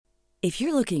If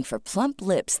you're looking for plump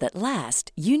lips that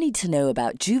last, you need to know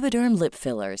about Juvederm lip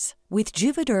fillers. With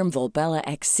Juvederm Volbella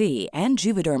XC and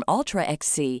Juvederm Ultra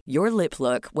XC, your lip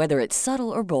look, whether it's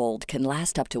subtle or bold, can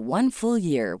last up to 1 full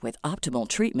year with optimal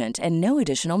treatment and no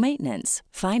additional maintenance.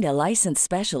 Find a licensed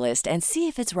specialist and see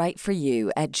if it's right for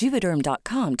you at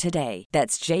Juvederm.com today.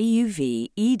 That's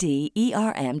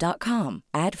JUVEDERM.com.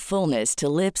 Add fullness to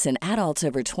lips in adults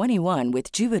over 21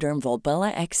 with Juvederm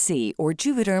Volbella XC or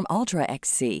Juvederm Ultra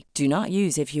XC. Do not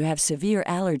use if you have severe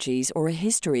allergies or a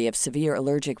history of severe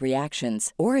allergic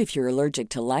reactions, or if you're allergic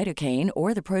to lidocaine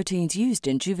or the proteins used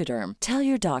in Juvederm. Tell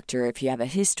your doctor if you have a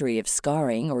history of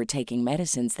scarring or taking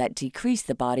medicines that decrease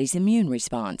the body's immune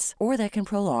response or that can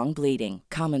prolong bleeding.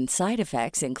 Common side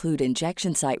effects include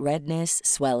injection site redness,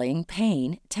 swelling,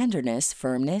 pain, tenderness,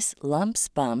 firmness, lumps,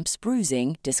 bumps,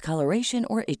 bruising, discoloration,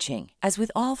 or itching. As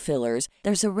with all fillers,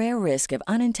 there's a rare risk of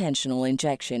unintentional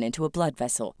injection into a blood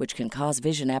vessel, which can cause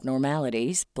vision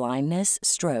abnormalities, blindness,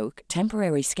 stroke,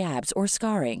 temporary scabs, or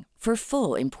scarring. For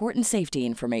full, important safety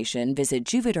information, visit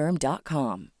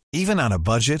Juvederm.com. Even on a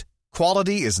budget,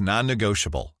 quality is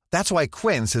non-negotiable. That's why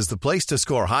Quince is the place to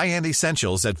score high-end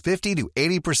essentials at 50 to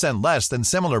 80% less than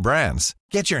similar brands.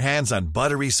 Get your hands on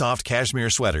buttery soft cashmere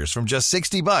sweaters from just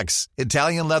 $60,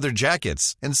 Italian leather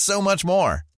jackets, and so much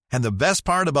more. And the best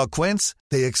part about Quince,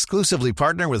 they exclusively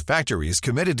partner with factories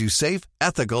committed to safe,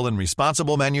 ethical, and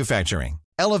responsible manufacturing.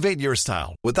 Elevate your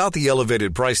style without the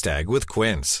elevated price tag with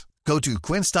Quince. Go to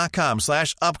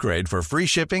quince.com/upgrade for free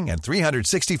shipping and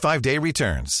 365-day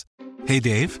returns. Hey,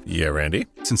 Dave. Yeah, Randy.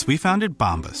 Since we founded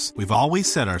Bombas, we've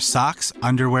always said our socks,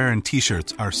 underwear, and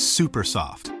T-shirts are super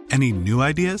soft. Any new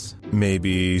ideas?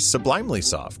 Maybe sublimely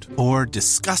soft. Or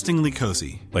disgustingly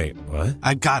cozy. Wait, what?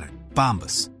 I got it.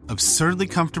 Bombas. Absurdly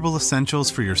comfortable essentials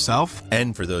for yourself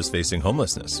and for those facing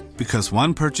homelessness. Because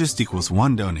one purchased equals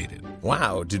one donated.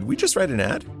 Wow, did we just write an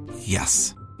ad?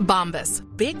 Yes. Bombas.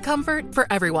 Big comfort for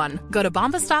everyone. Go to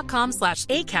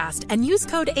bombas.com/ACAST and use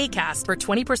code ACAST for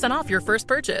 20% off your first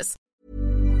purchase.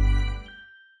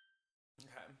 Okay.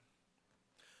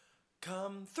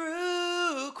 Come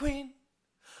through, Queen.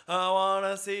 I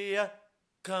wanna see ya.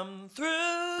 Come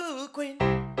through, Queen.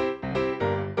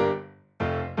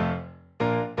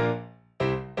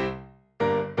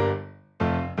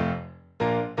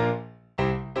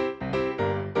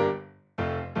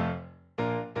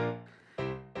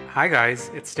 Hi guys,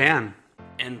 it's Dan.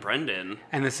 And Brendan.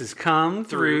 And this is Come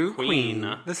Through Queen.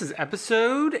 Queen. This is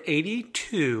episode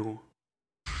 82.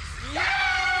 Yo!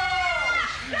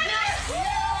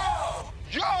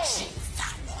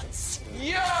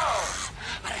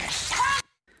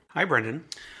 Hi Brendan.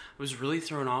 I was really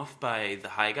thrown off by the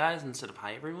hi guys instead of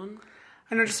hi everyone.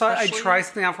 I know, just thought I'd try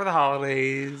something out for the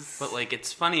holidays. But like,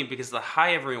 it's funny because the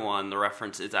hi everyone, the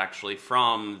reference is actually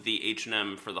from the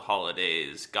H&M for the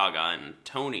holidays, Gaga and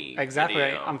Tony Exactly.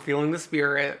 video. I'm feeling the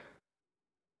spirit.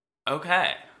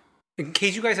 Okay. In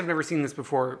case you guys have never seen this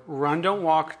before, Run Don't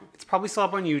Walk, it's probably still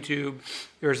up on YouTube.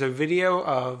 There's a video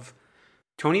of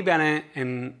Tony Bennett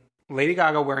and Lady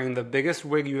Gaga wearing the biggest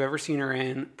wig you've ever seen her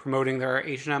in, promoting their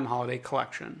H&M holiday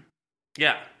collection.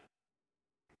 Yeah.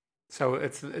 So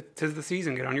it's the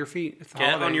season. Get on your feet. It's the Get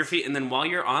holidays. on your feet. And then while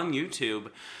you're on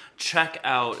YouTube, check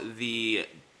out the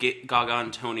Gaga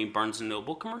and Tony Barnes &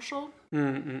 Noble commercial.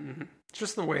 It's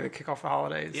just the way they kick off the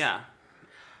holidays. Yeah.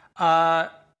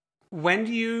 When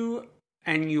do you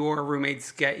and your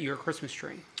roommates get your Christmas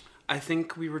tree? I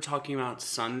think we were talking about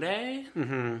Sunday.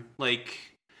 Mm-hmm. Like,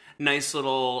 nice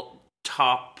little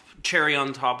cherry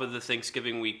on top of the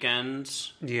Thanksgiving weekend.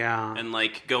 Yeah. And,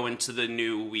 like, go into the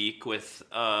new week with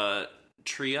a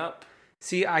tree up.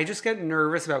 See, I just get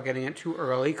nervous about getting it too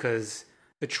early because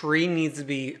the tree needs to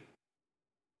be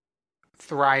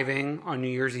thriving on New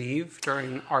Year's Eve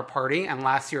during our party, and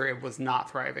last year it was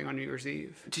not thriving on New Year's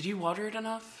Eve. Did you water it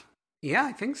enough? Yeah,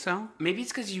 I think so. Maybe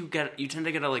it's because you tend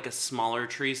to get a smaller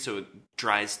tree so it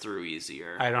dries through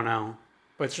easier. I don't know.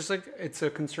 But it's just it's a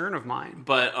concern of mine.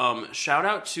 But shout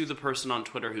out to the person on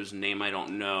Twitter whose name I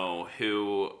don't know,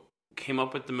 who came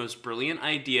up with the most brilliant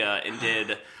idea and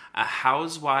did a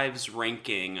housewives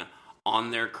ranking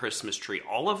on their Christmas tree.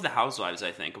 All of the housewives,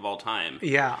 I think, of all time.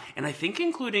 Yeah. And I think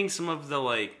including some of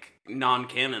the,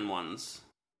 non-canon ones.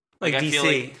 Like I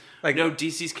DC? feel no,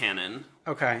 DC's canon.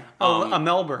 Okay. A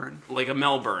Melbourne. Like a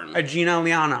Melbourne. A Gina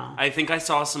Liano. I think I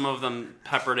saw some of them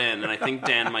peppered in, and I think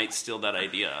Dan might steal that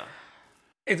idea.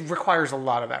 It requires a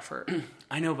lot of effort.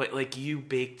 I know, but you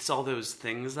baked all those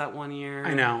things that one year.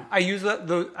 I know. I used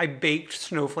I baked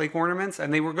snowflake ornaments,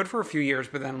 and they were good for a few years,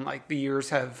 but then the years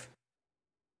have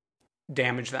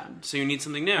damaged them. So you need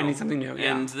something new. I need something new.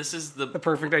 Yeah. And this is the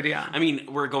perfect idea. I mean,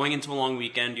 we're going into a long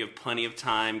weekend. You have plenty of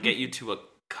time. Get you to a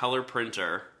color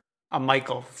printer. A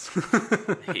Michaels.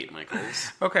 Hate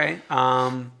Michaels. Okay.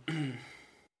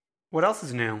 What else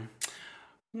is new?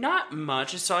 Not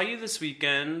much. I saw you this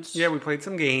weekend. Yeah, we played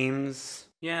some games.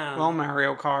 Yeah. Well,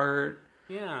 Mario Kart.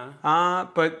 Yeah.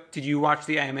 But did you watch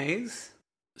the AMAs?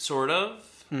 Sort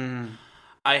of.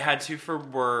 I had to for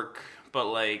work, but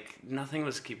like nothing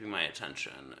was keeping my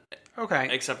attention. Okay.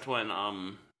 Except when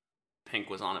Pink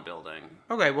was on a building.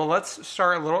 Okay, well let's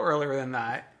start a little earlier than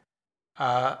that.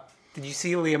 Did you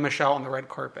see Lea Michele on the red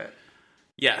carpet?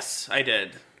 Yes, I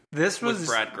did. This was with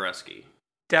Brad Goreski.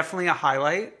 Definitely a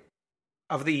highlight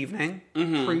of the evening,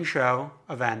 pre-show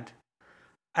event.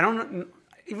 I don't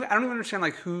even understand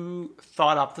like who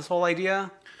thought up this whole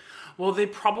idea. Well, they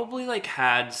probably like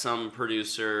had some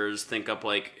producers think up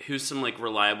like who's some like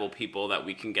reliable people that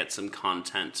we can get some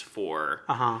content for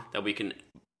that we can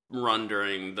run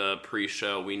during the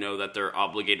pre-show. We know that they're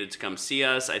obligated to come see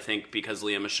us. I think because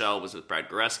Lea Michele was with Brad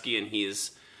Goreski and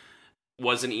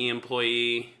was an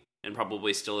employee and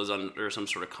probably still is under some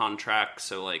sort of contract.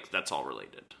 So like that's all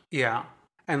related. Yeah,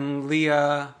 and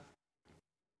Lea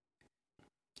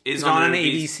is on an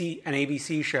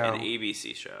ABC show. An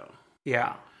ABC show.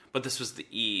 Yeah. But this was the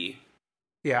E.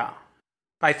 Yeah.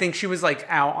 I think she was like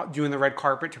out doing the red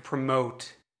carpet to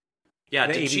promote. Yeah,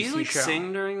 the did ABC she like show.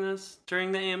 Sing during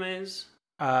the AMAs?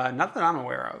 Not that I'm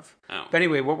aware of. Oh. But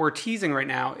anyway, what we're teasing right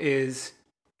now is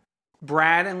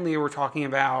Brad and Lea were talking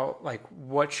about like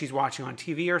what she's watching on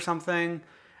TV or something,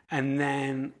 and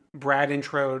then Brad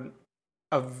introed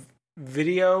a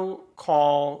video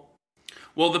call.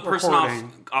 Well, the person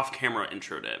recording. off camera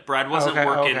introed it. Brad wasn't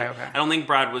working. Okay. I don't think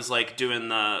Brad was like doing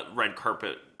the red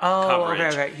carpet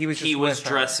coverage. Okay. He was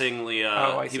dressing Lea.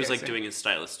 He was like doing his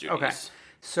stylist duties. Okay.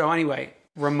 So anyway,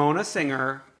 Ramona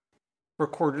Singer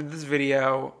recorded this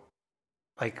video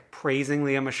like praising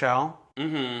Lea Michele.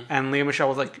 Mm-hmm. And Lea Michele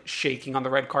was like shaking on the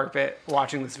red carpet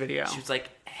watching this video. She was like,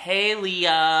 "Hey,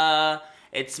 Lea.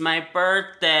 It's my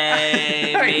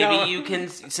birthday. Maybe you can,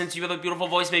 since you have a beautiful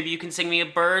voice, maybe you can sing me a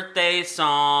birthday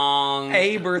song.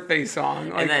 A birthday song.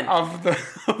 Like, and then of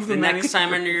the next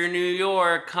time when you're in New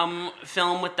York, come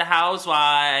film with the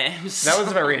Housewives." That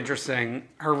was very interesting.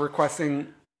 Her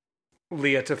requesting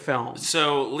Lea to film.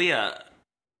 So, Lea,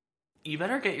 you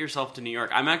better get yourself to New York.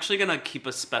 I'm actually going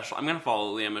to I'm going to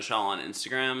follow Lea Michele on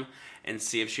Instagram and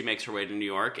see if she makes her way to New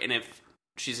York. And if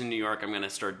she's in New York, I'm going to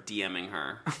start DMing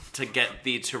her to get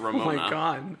thee to Ramona. Oh my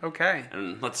God. Okay.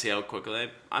 And let's see how quickly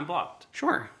I'm blocked.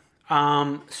 Sure.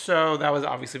 So that was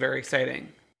obviously very exciting.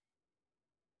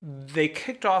 They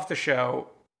kicked off the show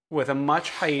with a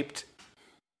much hyped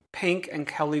Pink and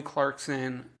Kelly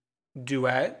Clarkson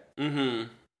duet. Mm-hmm.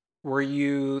 Were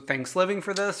you Thanksgiving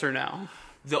for this or no?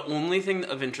 The only thing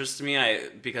of interest to me,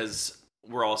 because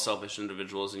we're all selfish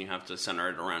individuals and you have to center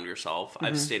it around yourself,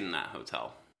 I've stayed in that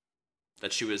hotel.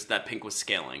 That Pink was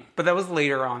scaling. But that was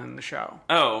later on in the show.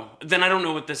 Oh, then I don't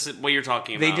know what you're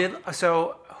talking about. They did,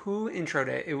 so who introed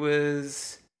it? It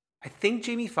was, I think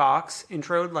Jamie Foxx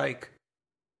introed like,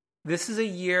 this is a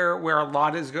year where a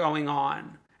lot is going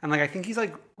on. And like, I think he's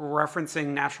like referencing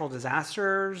natural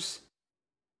disasters,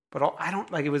 but I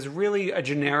don't, like, it was really a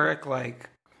generic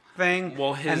like thing.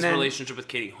 Well, his relationship with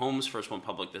Katie Holmes first went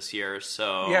public this year,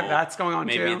 so. Yeah, that's going on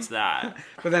maybe too. Maybe it's that.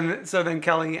 But then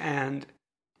Kelly and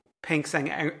Pink sang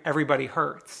Everybody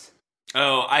Hurts.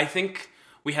 Oh, I think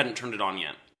we hadn't turned it on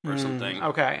yet or something.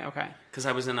 Okay. Because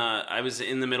I was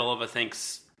in the middle of a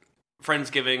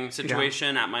Friendsgiving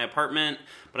situation at my apartment,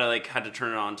 but I like had to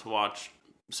turn it on to watch.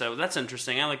 So that's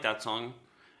interesting. I like that song.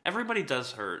 Everybody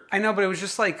Does Hurt. I know, but it was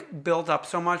just like built up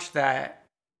so much that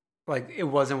like it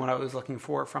wasn't what I was looking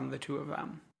for from the two of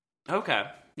them. Okay.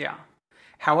 Yeah.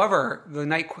 However, the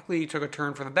night quickly took a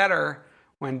turn for the better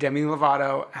when Demi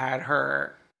Lovato had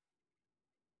her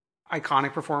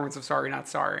iconic performance of Sorry Not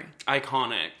Sorry.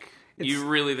 Iconic. You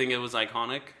really think it was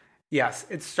iconic? Yes.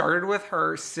 It started with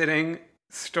her sitting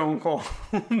stone cold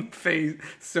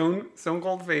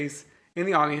face in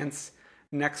the audience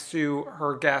next to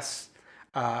her guest,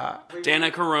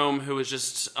 Danica Rome, who was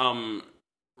just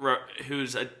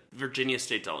who's a Virginia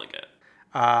state delegate.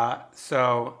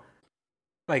 So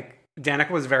like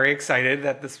Danica was very excited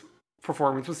that this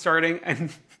performance was starting,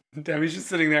 and Demi's just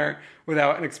sitting there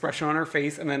without an expression on her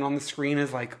face, and then on the screen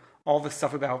is like all the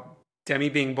stuff about Demi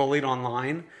being bullied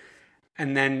online,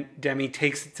 and then Demi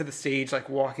takes it to the stage like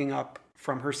walking up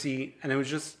from her seat, and it was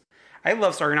just, I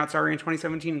love Sorry Not Sorry in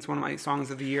 2017. It's one of my songs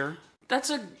of the year. That's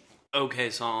a okay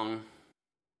song.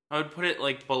 I would put it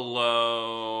like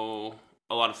below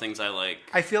a lot of things I like.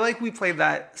 I feel like we played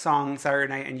that song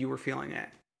Saturday night and you were feeling it,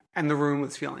 and the room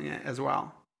was feeling it as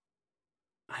well.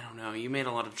 I don't know. You made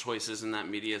a lot of choices in that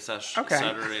media session Okay.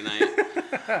 Saturday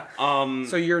night.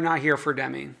 So you're not here for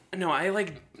Demi. No, I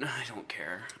don't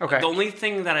care. Okay. The only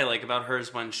thing that I like about her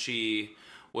is when she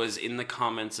was in the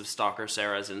comments of Stalker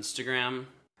Sarah's Instagram.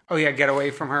 Oh yeah, get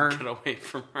away from her. Get away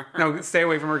from her. No, stay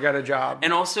away from her. Get a job.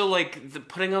 And also, like,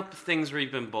 putting up things where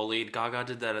you've been bullied. Gaga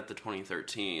did that at the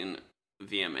 2013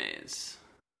 VMAs.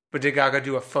 But did Gaga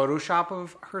do a Photoshop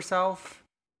of herself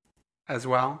as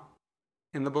well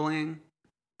in the bullying?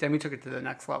 Demi took it to the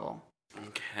next level.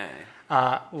 Okay.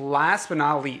 Last but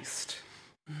not least,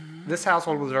 this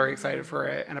household was very excited for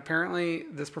it, and apparently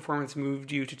this performance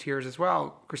moved you to tears as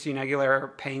well. Christina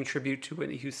Aguilera paying tribute to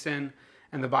Whitney Houston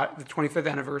and the 25th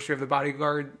anniversary of the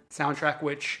Bodyguard soundtrack,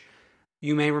 which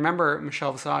you may remember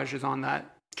Michelle Visage is on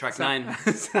that. Track 9.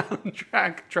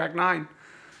 Soundtrack, track 9.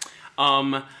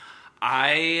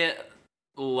 I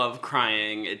love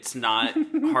crying. It's not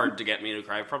hard to get me to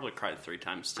cry. I probably cried 3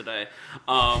 times today.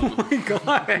 Oh my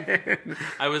God.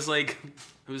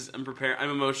 I'm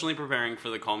emotionally preparing for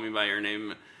the Call Me By Your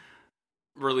Name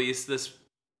release this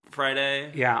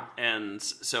Friday. Yeah. And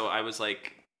so I was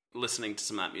like listening to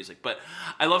some of that music. But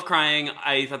I love crying.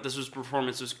 I thought this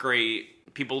performance was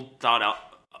great. People thought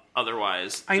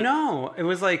otherwise. I know. It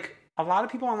was like a lot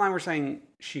of people online were saying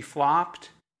she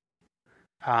flopped.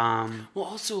 Well,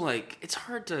 also, like, it's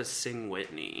hard to sing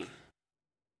Whitney.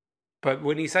 But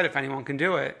Whitney said if anyone can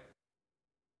do it,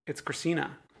 it's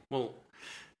Christina. Well,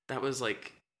 that was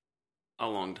like a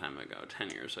long time ago,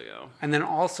 10 years ago. And then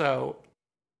also,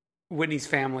 Whitney's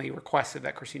family requested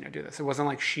that Christina do this. It wasn't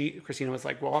like Christina was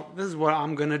like, well, this is what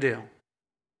I'm going to do.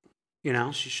 You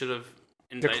know? She should have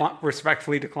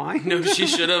respectfully declined. No, she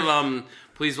should have,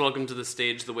 please welcome to the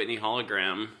stage the Whitney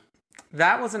hologram.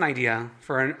 That was an idea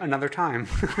for another time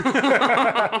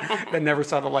that never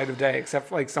saw the light of day,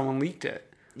 except like someone leaked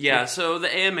it. Yeah, so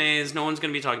the AMAs, no one's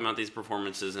going to be talking about these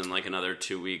performances in like another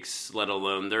 2 weeks, let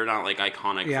alone they're not like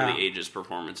iconic for the ages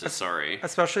performances, sorry.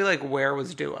 Especially like where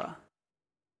was Dua?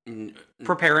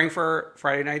 Preparing for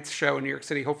Friday night's show in New York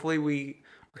City. Hopefully we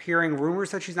are hearing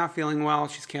rumors that she's not feeling well.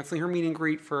 She's canceling her meet and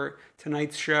greet for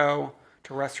tonight's show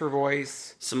to rest her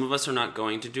voice. Some of us are not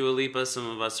going to Dua Lipa. Some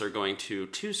of us are going to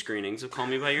 2 screenings of Call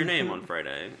Me By Your Name on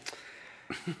Friday.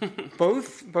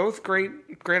 both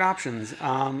great options.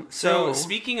 So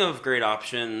speaking of great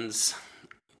options,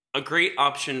 a great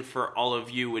option for all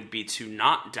of you would be to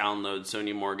not download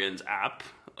Sonia Morgan's app,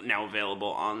 now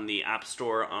available on the App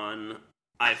Store on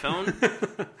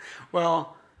iPhone.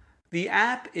 Well, the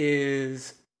app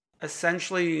is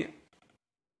essentially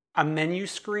a menu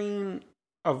screen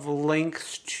of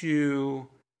links to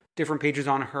different pages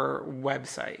on her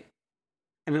website.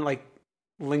 And it like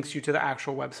links you to the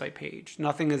actual website page.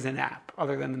 Nothing is in app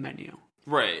other than the menu.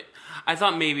 Right. I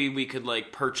thought maybe we could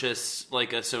like purchase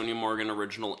like a Sonia Morgan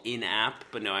original in app,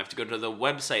 but no, I have to go to the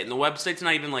website. And the website's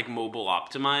not even like mobile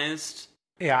optimized.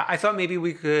 Yeah, I thought maybe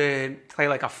we could play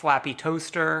like a Flappy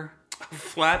Toaster.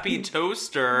 Flappy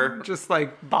Toaster. Just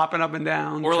like bopping up and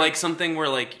down. Or like something where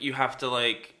like you have to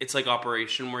like, it's like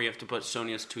Operation where you have to put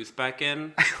Sonia's tooth back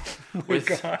in with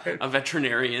a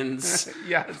veterinarian's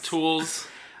tools.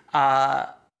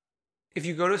 If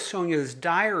you go to Sonia's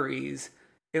diaries,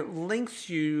 it links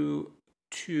you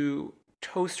to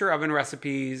toaster oven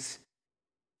recipes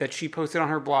that she posted on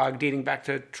her blog dating back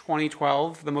to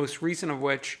 2012, the most recent of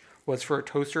which was for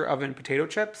toaster oven potato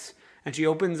chips. And she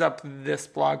opens up this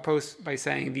blog post by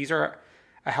saying, these are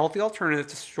a healthy alternative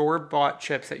to store-bought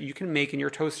chips that you can make in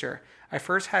your toaster. I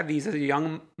first had these as a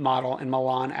young model in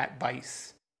Milan at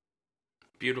Vice.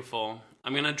 Beautiful.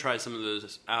 I'm going to try some of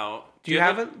those out. Do you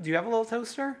have a little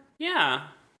toaster? Yeah.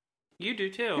 You do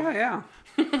too. Yeah.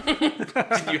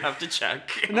 You have to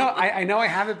check. No, I know I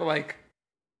have it, but like,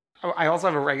 I also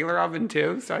have a regular oven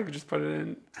too, so I could just put it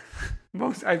in.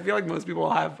 I feel like most people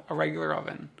have a regular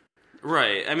oven.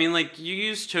 Right. I mean, like, you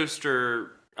use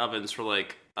toaster ovens for,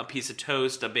 like, a piece of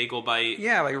toast, a bagel bite.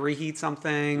 Yeah, like reheat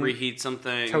something.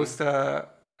 Toast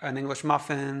an English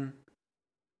muffin.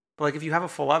 But, like, if you have a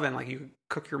full oven, like, you could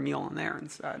cook your meal in there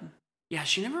instead. Yeah,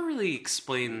 she never really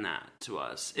explained that to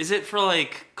us. Is it for,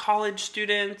 like, college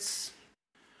students?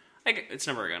 It's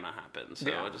never going to happen, so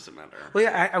it doesn't matter. Well,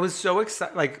 yeah, I was so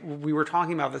excited. Like, we were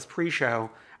talking about this pre-show.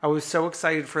 I was so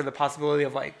excited for the possibility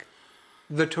of, like,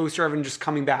 the toaster oven just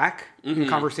coming back in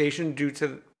conversation due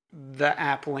to the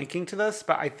app linking to this.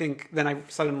 But I think then I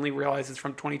suddenly realized it's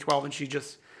from 2012 and she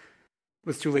just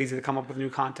was too lazy to come up with new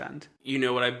content. You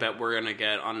know what I bet we're going to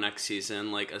get on next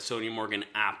season? Like a Sonia Morgan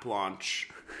app launch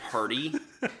party.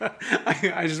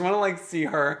 I just want to like see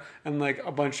her and like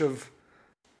a bunch of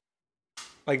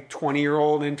like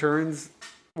 20-year-old interns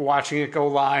watching it go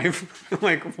live,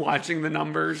 like watching the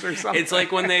numbers or something. It's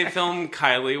like when they film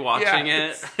Kylie watching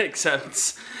Yes. it,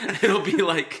 except it'll be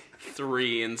like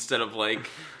 3 instead of like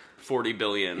 40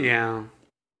 billion. Yeah.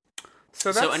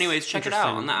 So anyways, check it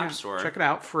out on the App Store. Check it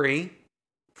out, free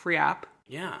app.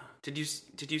 Yeah. Did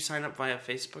you sign up via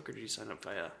Facebook or did you sign up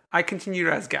via? I continued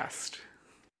as guest.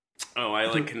 Oh, I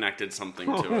like connected something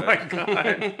to it. Oh my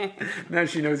god! Now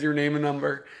she knows your name and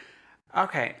number.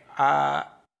 Okay.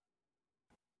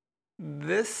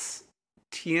 This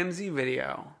TMZ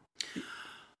video.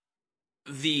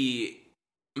 The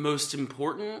most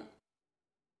important,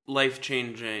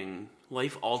 life-changing,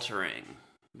 life-altering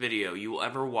video you will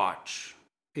ever watch.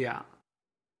 Yeah.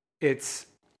 It's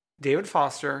David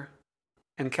Foster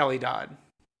and Kelly Dodd.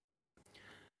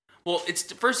 Well, it's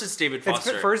David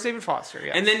Foster. First David Foster,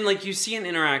 yeah. And then, like, you see an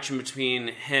interaction between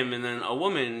him and then a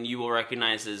woman you will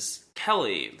recognize as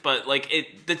Kelly. But, like,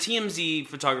 the TMZ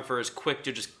photographer is quick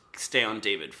to just stay on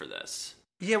David for this.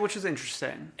 Yeah, which is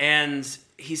interesting. And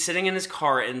he's sitting in his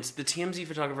car, and the TMZ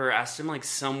photographer asked him, like,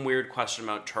 some weird question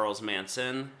about Charles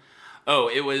Manson. Oh,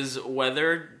 it was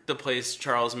whether the place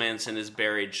Charles Manson is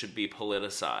buried should be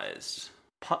politicized.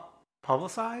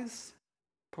 Publicized?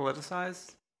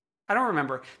 Politicized? I don't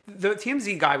remember. The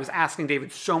TMZ guy was asking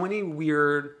David so many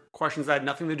weird questions that had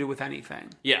nothing to do with anything.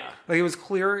 Yeah. Like, it was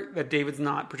clear that David's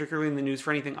not particularly in the news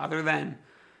for anything other than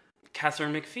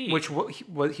Catherine McPhee. Which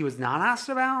what he was not asked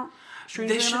about?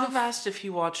 They should have asked if he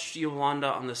watched Yolanda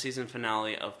on the season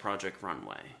finale of Project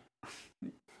Runway.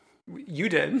 You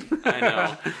did. I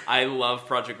know. I love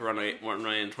Project Runway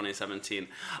in 2017.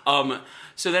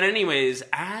 So then anyways,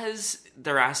 as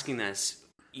they're asking this,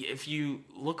 if you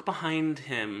look behind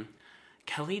him,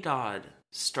 Kelly Dodd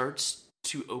starts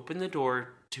to open the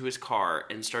door to his car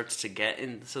and starts to get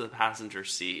into the passenger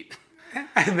seat.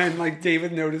 And then, like,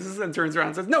 David notices and turns around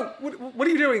and says, "No, what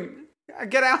are you doing?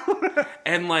 Get out."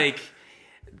 And, like,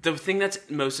 the thing that's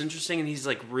most interesting, and he's,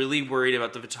 like, really worried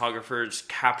about the photographers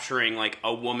capturing, like,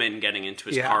 a woman getting into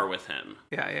his car with him.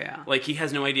 Yeah. Like, he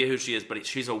has no idea who she is, but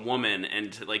she's a woman,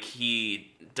 and, like,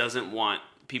 he doesn't want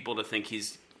people to think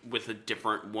he's with a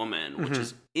different woman, which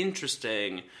is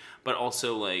interesting, but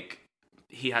also, like,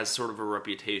 he has sort of a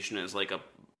reputation as, like,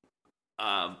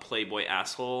 a playboy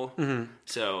asshole.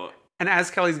 So... And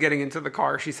as Kelly's getting into the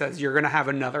car, she says, "You're going to have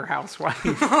another housewife."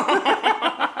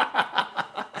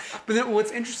 But then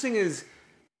what's interesting is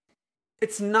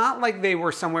it's not like they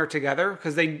were somewhere together,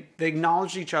 because they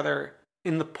acknowledged each other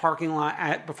in the parking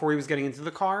lot before he was getting into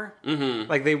the car.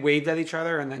 Like, they waved at each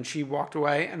other, and then she walked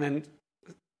away, and then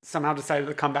somehow decided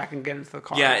to come back and get into the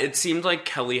car. Yeah, it seemed like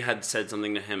Kelly had said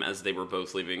something to him as they were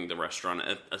both leaving the restaurant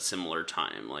at a similar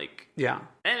time. Like, yeah.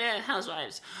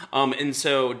 Housewives. And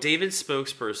so David's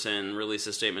spokesperson released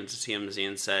a statement to TMZ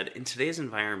and said, "In today's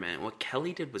environment, what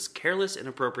Kelly did was careless,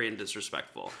 inappropriate, and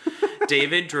disrespectful."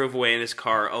 David drove away in his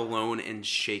car alone and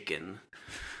shaken.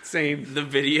 Same. The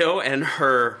video and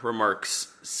her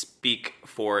remarks speak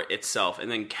for itself. And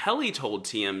then Kelly told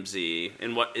TMZ,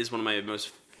 in what is one of my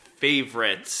most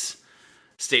favorite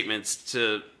statements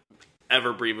to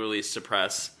ever be released to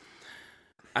press,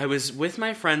 "I was with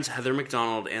my friends Heather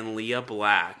McDonald and Leah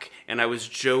Black, and I was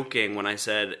joking when I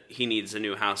said he needs a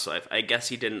new housewife. I guess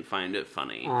he didn't find it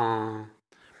funny." Aww.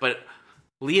 But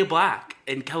Leah Black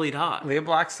and Kelly Dodd. Leah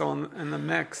Black's still in the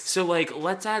mix. So, like,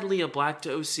 let's add Leah Black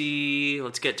to OC.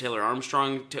 Let's get Taylor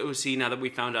Armstrong to OC now that we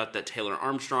found out that Taylor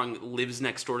Armstrong lives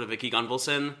next door to Vicky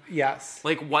Gunvalson. Yes.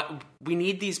 Like, what? We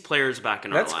need these players back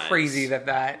in our lives. That's crazy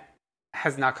that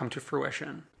has not come to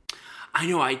fruition. I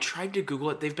know. I tried to Google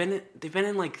it. They've been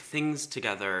in like things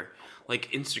together,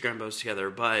 like Instagram posts together,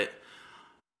 but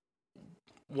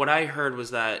what I heard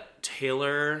was that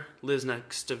Taylor lives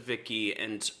next to Vicky,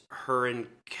 and her and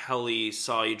Kelly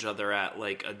saw each other at,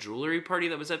 like, a jewelry party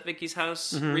that was at Vicky's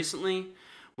house recently,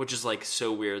 which is, like,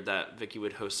 so weird that Vicky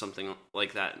would host something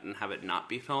like that and have it not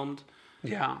be filmed.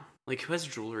 Yeah. Like, who has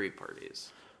jewelry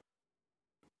parties?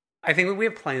 I think we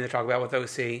have plenty to talk about with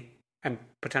OC and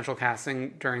potential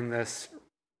casting during this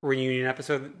reunion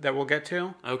episode that we'll get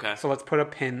to. Okay. So let's put a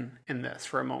pin in this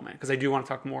for a moment, because I do want to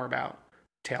talk more about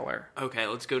Taylor. Okay,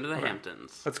 let's go to the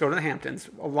Hamptons. Let's go to the Hamptons,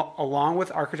 along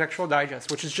with Architectural Digest,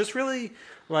 which is just really,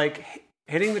 like,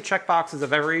 hitting the check boxes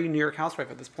of every New York housewife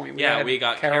at this point. We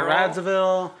got Carol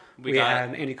Radziwill. We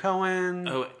had Andy Cohen.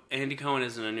 Oh, Andy Cohen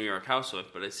isn't a New York housewife,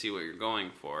 but I see what you're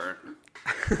going for.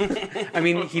 I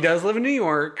mean, he does live in New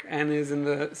York and is in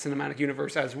the cinematic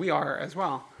universe as we are as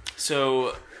well.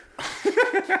 So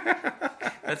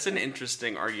that's an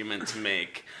interesting argument to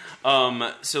make.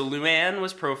 So Luann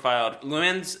was profiled.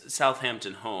 Luann's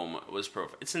Southampton home was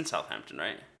profiled. It's in Southampton,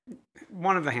 right?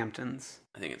 one of the Hamptons.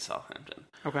 I think it's Southampton.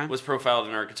 Okay. Was profiled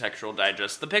in Architectural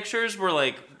Digest. The pictures were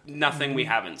like nothing we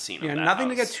haven't seen of that nothing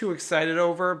to house. get too excited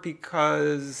over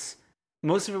because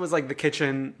most of it was like the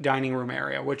kitchen dining room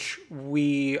area, which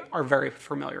we are very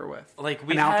familiar with. Like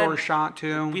an outdoor shot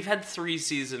too. We've had 3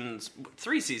 seasons,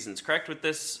 correct, with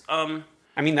this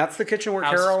I mean, that's the kitchen where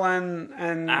house. Carol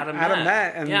and Adam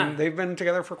met, and they've been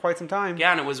together for quite some time.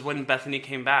 Yeah, and it was when Bethany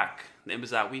came back. It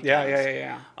was that weekend.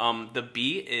 Yeah. The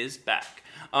bee is back.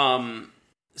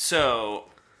 So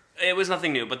it was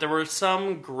nothing new, but there were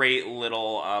some great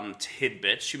little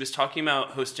tidbits. She was talking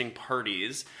about hosting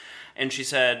parties, and she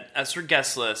said, as her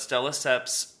guest list, Stella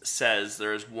Seps says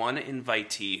there is one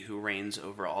invitee who reigns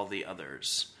over all the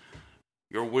others.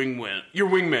 Your wingman.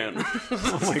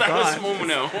 Oh my That God. was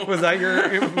Momono. Was that your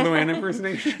Luann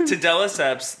impersonation? To Della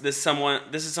Seps, this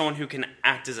is someone who can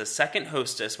act as a second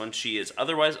hostess when she is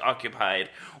otherwise occupied,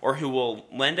 or who will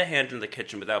lend a hand in the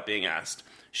kitchen without being asked.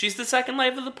 She's the second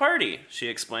life of the party, she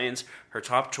explains. Her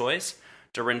top choice?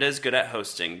 Dorinda is good at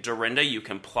hosting. Dorinda, you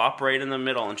can plop right in the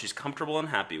middle, and she's comfortable and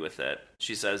happy with it,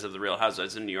 she says of the Real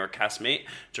Housewives of New York castmate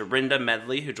Dorinda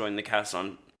Medley, who joined the cast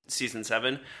on Season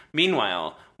 7.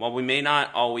 Meanwhile, while we may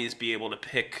not always be able to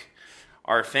pick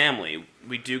our family,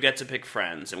 we do get to pick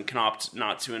friends, and we can opt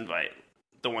not to invite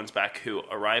the ones back who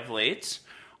arrive late,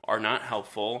 are not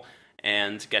helpful,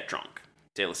 and get drunk.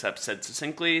 De Lesseps said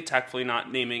succinctly, tactfully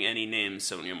not naming any names,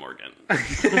 Sonia Morgan.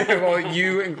 Well,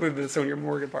 you include the Sonia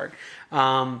Morgan part.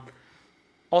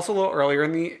 Also, a little earlier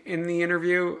in the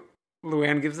interview,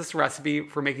 Luann gives this recipe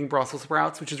for making Brussels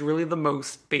sprouts, which is really the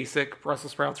most basic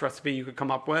Brussels sprouts recipe you could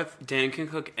come up with. Dan can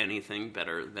cook anything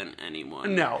better than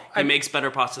anyone. No. He makes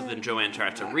better pasta than Joanne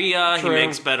Trattoria. True. He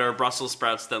makes better Brussels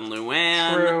sprouts than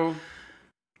Luann. True.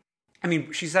 I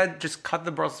mean, she said just cut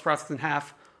the Brussels sprouts in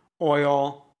half,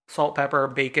 oil, salt, pepper,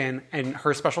 bacon, and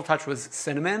her special touch was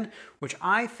cinnamon, which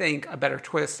I think a better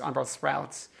twist on Brussels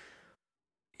sprouts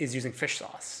is using fish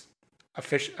sauce. A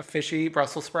fishy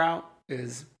Brussels sprout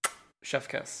is chef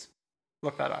kiss.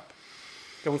 Look that up.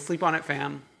 Don't sleep on it,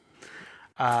 fam.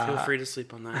 Feel free to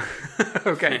sleep on that.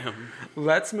 Okay. Fam.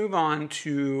 Let's move on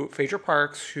to Phaedra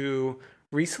Parks, who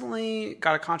recently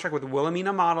got a contract with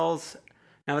Wilhelmina Models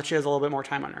now that she has a little bit more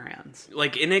time on her hands.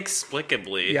 Like,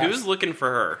 inexplicably. Yes. Who's looking for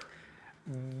her?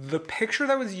 The picture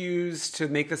that was used to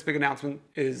make this big announcement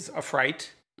is a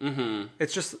fright. Mm-hmm.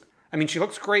 It's just, I mean, she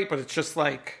looks great, but it's just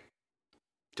like...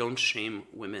 Don't shame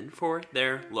women for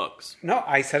their looks. No,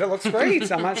 I said it looks great.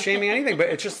 I'm not shaming anything, but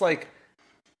it's just like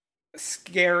a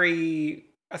scary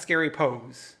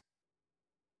pose.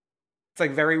 It's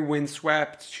like very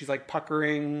windswept. She's like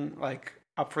puckering, like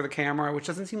up for the camera, which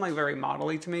doesn't seem like very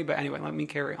model-y to me. But anyway, let me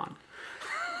carry on.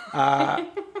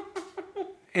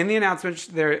 In the announcement,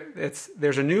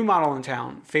 there's a new model in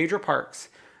town, Phaedra Parks.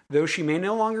 Though she may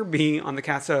no longer be on the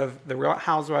cast of The Real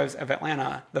Housewives of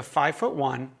Atlanta, the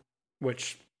 5'1",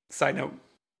 which, side note,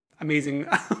 amazing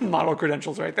model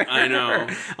credentials right there. I know.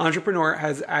 Entrepreneur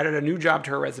has added a new job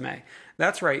to her resume.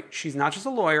 That's right. She's not just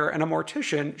a lawyer and a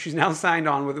mortician. She's now signed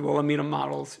on with Wilhelmina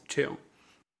Models, too.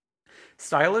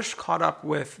 Stylish caught up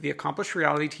with the accomplished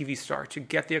reality TV star to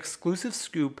get the exclusive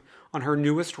scoop on her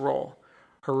newest role,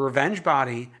 her revenge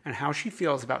body, and how she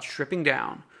feels about stripping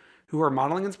down, who her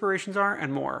modeling inspirations are,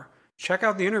 and more. Check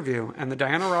out the interview and the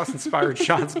Diana Ross-inspired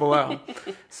shots below.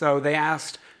 So they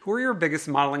asked, who are your biggest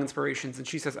modeling inspirations? And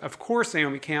she says, of course,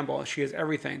 Naomi Campbell. She is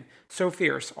everything. So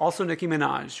fierce. Also, Nicki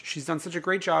Minaj. She's done such a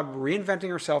great job reinventing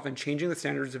herself and changing the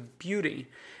standards of beauty.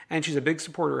 And she's a big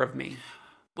supporter of me.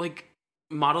 Like,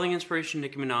 modeling inspiration,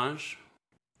 Nicki Minaj?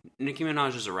 Nicki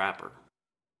Minaj is a rapper.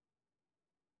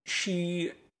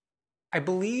 She, I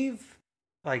believe,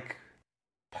 like,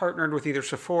 partnered with either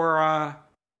Sephora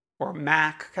or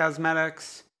MAC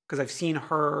Cosmetics, because I've seen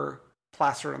her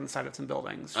plastered on the side of some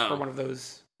buildings for one of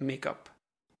those makeup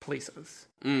places.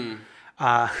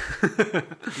 Makeup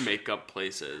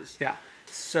places. Yeah.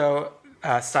 So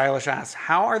Stylish asks,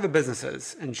 how are the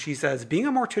businesses? And she says, being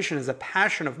a mortician is a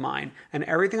passion of mine, and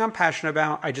everything I'm passionate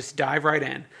about, I just dive right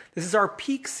in. This is our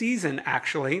peak season,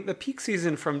 actually. The peak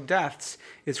season from deaths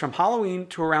is from Halloween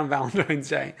to around Valentine's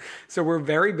Day. So we're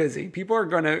very busy. People are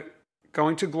going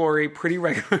to glory pretty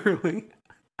regularly.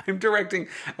 I'm directing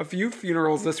a few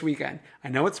funerals this weekend. I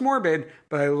know it's morbid,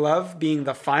 but I love being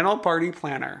the final party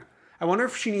planner. I wonder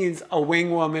if she needs a wing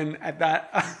woman at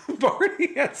that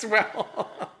party as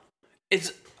well.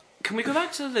 Can we go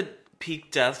back to the peak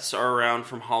deaths are around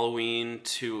from Halloween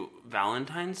to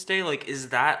Valentine's Day? Like, is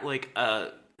that like a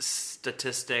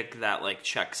statistic that like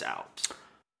checks out?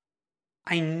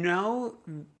 I know.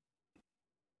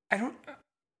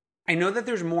 I know that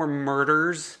there's more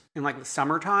murders in like the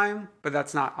summertime, but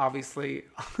that's not obviously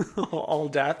all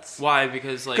deaths. Why?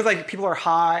 Because like people are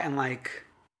high and like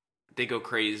they go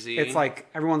crazy. It's like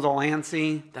everyone's all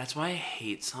antsy. That's why I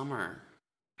hate summer.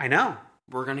 I know.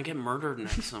 We're gonna get murdered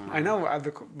next summer. I know.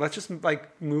 Let's just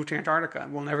like move to Antarctica.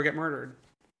 We'll never get murdered.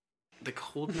 The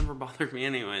cold never bothered me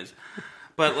anyways.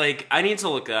 But like, I need to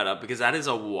look that up because that is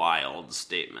a wild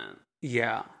statement.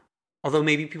 Yeah. Although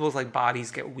maybe people's like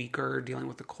bodies get weaker dealing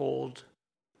with the cold,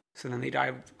 so then they die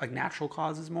of like natural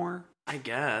causes more. I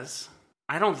guess.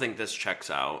 I don't think this checks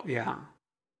out. Yeah.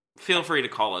 Feel free to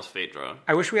call us Phaedra.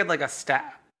 I wish we had like a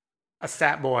stat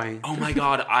boy. Oh my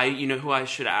god! You know who I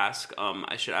should ask?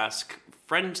 I should ask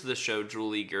friend to the show,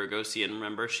 Julie Garagosian.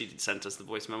 Remember, she sent us the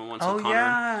voice memo once. Oh with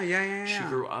Connor. Yeah. She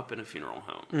grew up in a funeral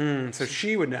home, so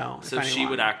she would know. So she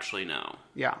would actually know.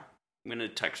 Yeah. I'm gonna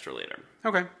text her later.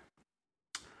 Okay.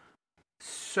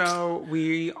 So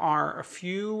we are a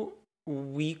few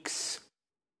weeks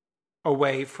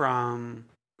away from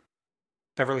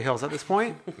Beverly Hills at this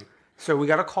point. So we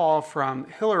got a call from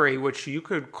Hillary, which you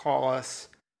could call us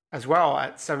as well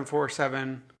at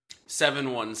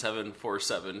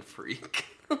 747-717-47-FREAK.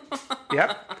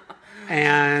 Yep.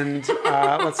 And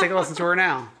let's take a listen to her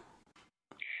now.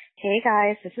 Hey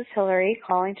guys, this is Hillary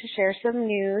calling to share some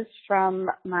news from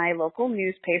my local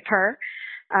newspaper.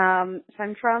 So I'm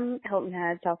from Hilton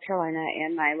Head, South Carolina,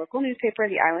 and my local newspaper,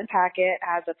 the Island Packet,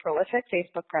 has a prolific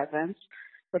Facebook presence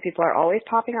where people are always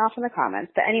popping off in the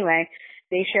comments. But anyway,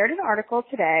 they shared an article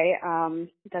today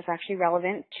that's actually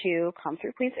relevant to Come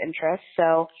Through Queen's interests.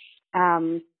 So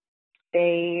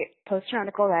they posted an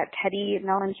article that Teddi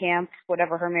Mellencamp,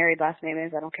 whatever her married last name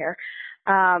is, I don't care,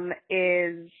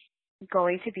 is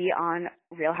going to be on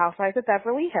Real Housewives of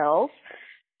Beverly Hills.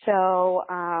 So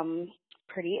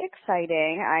pretty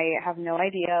exciting. I have no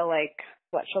idea like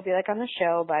what she'll be like on the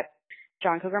show, but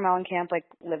John Cougar Mellencamp like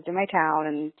lived in my town,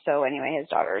 and so anyway, his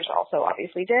daughters also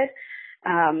obviously did.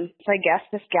 So I guess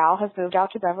this gal has moved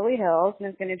out to Beverly Hills and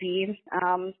is going to be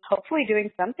hopefully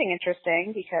doing something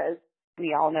interesting, because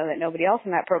we all know that nobody else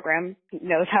in that program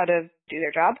knows how to do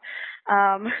their job.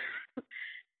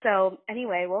 So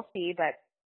anyway, we'll see. But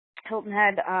Hilton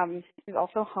Head is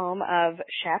also home of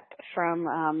Shep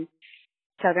from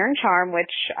Southern Charm,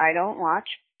 which I don't watch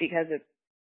because it's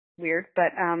weird.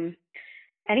 But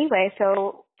anyway,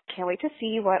 so can't wait to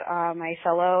see what my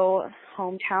fellow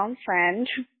hometown friend,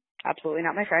 absolutely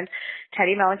not my friend,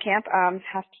 Teddi Mellencamp,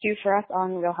 has to do for us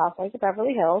on Real Housewives of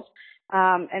Beverly Hills.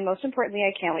 And most importantly,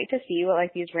 I can't wait to see what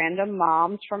like these random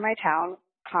moms from my town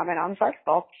comment on this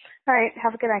article. All right,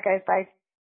 have a good night, guys. Bye.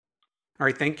 All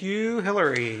right, thank you,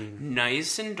 Hillary.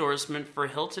 Nice endorsement for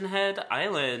Hilton Head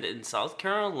Island in South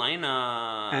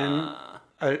Carolina.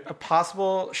 And a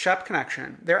possible Shep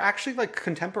connection. They're actually like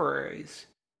contemporaries.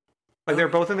 Like they're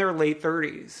both in their late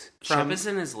 30s. Shep is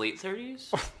in his late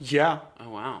 30s? Yeah. Oh,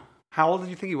 wow. How old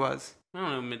did you think he was? I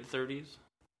don't know, mid-30s.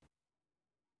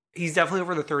 He's definitely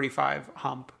over the 35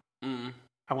 hump,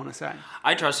 I want to say.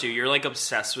 I trust you. You're like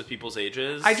obsessed with people's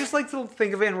ages. I just like to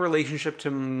think of it in relationship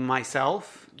to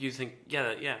myself. You think,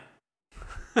 yeah.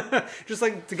 Just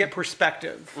like to get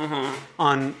perspective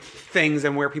on things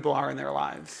and where people are in their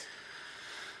lives.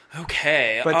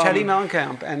 Okay. But Teddi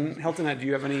Mellencamp and Hilton Head, do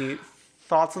you have any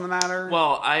thoughts on the matter?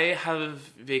 Well, I have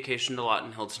vacationed a lot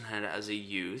in Hilton Head as a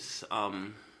youth.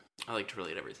 I like to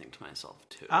relate everything to myself,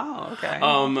 too. Oh, okay.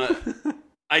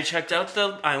 I checked out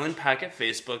the Island Packet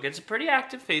Facebook. It's a pretty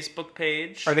active Facebook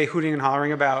page. Are they hooting and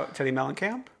hollering about Teddi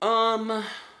Mellencamp?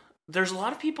 There's a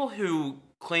lot of people who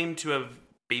claim to have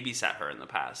babysat her in the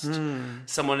past.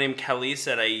 Someone named Kelly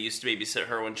said I used to babysit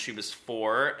her when she was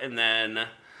 4, and then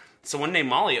someone named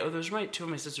Molly, those are two of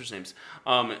my sister's names,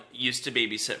 used to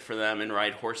babysit for them and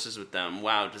ride horses with them.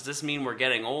 Wow, does this mean we're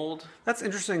getting old? That's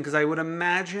interesting, because I would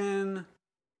imagine,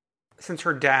 since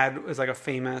her dad was like a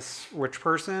famous rich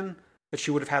person, that she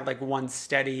would have had like one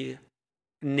steady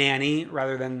nanny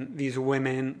rather than these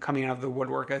women coming out of the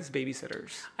woodwork as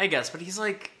babysitters. I guess, but he's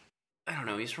like, I don't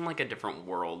know, he's from like a different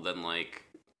world than like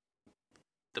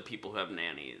the people who have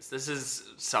nannies. This is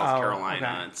South Carolina.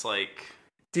 Okay. It's like...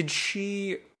 Did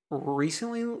she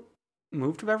recently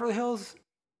move to Beverly Hills?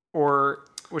 Or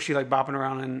was she like bopping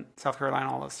around in South Carolina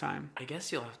all this time? I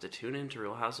guess you'll have to tune into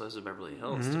Real Housewives of Beverly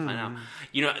Hills to find out.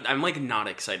 You know, I'm like not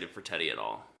excited for Teddi at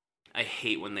all. I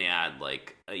hate when they add,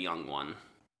 like, a young one.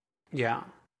 Yeah.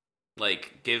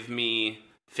 Like, give me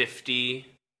 50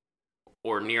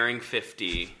 or nearing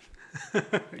 50,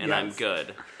 and I'm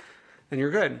good. And you're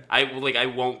good. I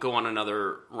won't go on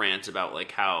another rant about,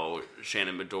 like, how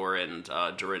Shannon Beador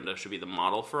and Dorinda should be the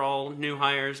model for all new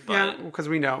hires, but... Yeah, because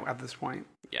we know at this point.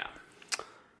 Yeah.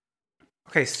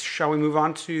 Okay, shall we move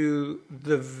on to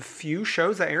the few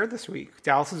shows that aired this week?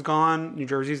 Dallas is gone. New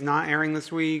Jersey's not airing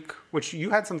this week, which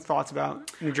you had some thoughts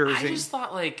about New Jersey. I just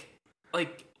thought, like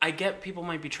I get people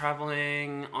might be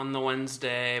traveling on the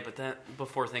Wednesday, but that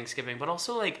before Thanksgiving. But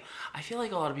also, like, I feel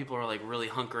like a lot of people are like really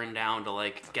hunkering down to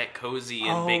like get cozy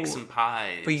and bake some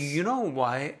pies. But you know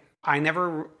what? I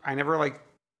never like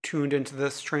tuned into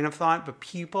this train of thought. But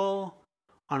people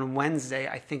on Wednesday,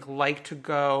 I think, like to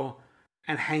go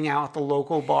and hang out at the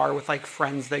local bar with like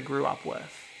friends they grew up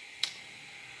with.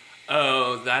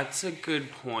 Oh, that's a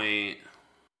good point.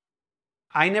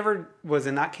 I never was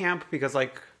in that camp because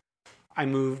like I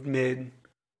moved mid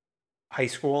high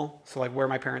school, so like where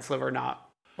my parents live are not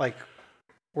like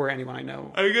where anyone I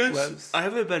know lives. I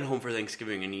haven't been home for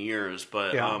Thanksgiving in years,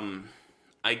 but Yeah.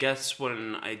 I guess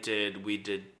when I did, we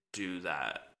did do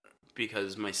that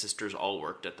because my sisters all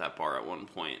worked at that bar at one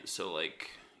point. So like,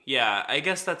 yeah, I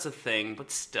guess that's a thing, but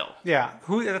still. Yeah,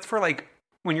 that's for like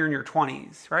when you're in your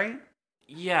 20s, right?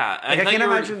 Yeah, Like, I can't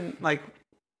imagine like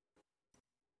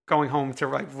going home to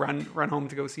like run home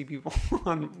to go see people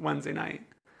on Wednesday night.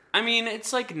 I mean,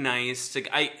 it's like nice to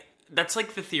that's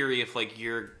like the theory if like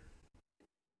you're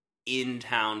in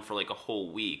town for like a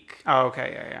whole week. Oh,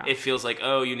 okay, yeah. It feels like,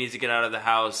 oh, you need to get out of the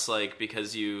house like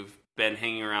because you've been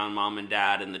hanging around mom and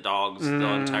dad and the dogs the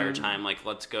entire time. Like,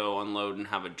 let's go unload and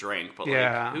have a drink. But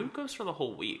like, who goes for the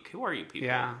whole week? Who are you people?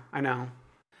 Yeah, I know.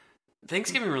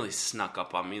 Thanksgiving really snuck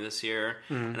up on me this year,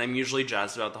 and I'm usually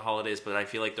jazzed about the holidays, but I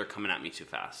feel like they're coming at me too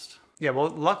fast. Yeah, well,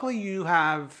 luckily you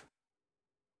have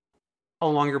a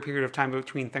longer period of time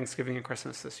between Thanksgiving and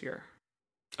Christmas this year.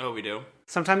 Oh, we do?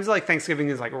 Sometimes like Thanksgiving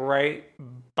is like right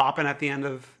bopping at the end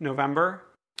of November,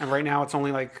 and right now it's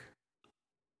only like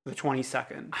the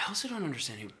 22nd. I also don't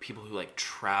understand people who like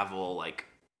travel like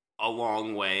a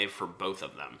long way for both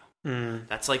of them.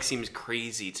 That's like seems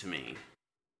crazy to me.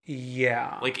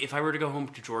 Yeah. Like if I were to go home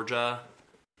to Georgia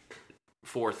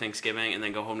for Thanksgiving and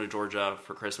then go home to Georgia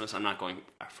for Christmas, I'm not going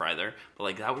for either, but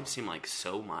like that would seem like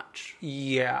so much.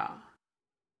 Yeah.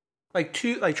 Like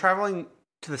traveling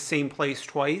to the same place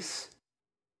twice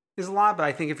is a lot, but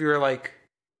I think if you're like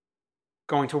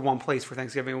going to one place for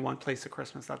Thanksgiving and one place at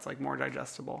Christmas, that's like more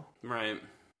digestible. Right.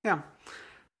 Yeah.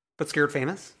 But Scared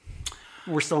Famous?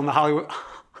 We're still in the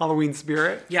Halloween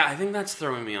spirit. Yeah, I think that's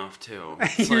throwing me off too.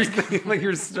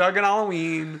 You're stuck in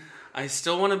Halloween. I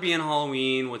still want to be in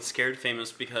Halloween with Scared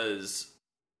Famous because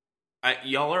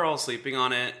y'all are all sleeping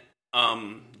on it.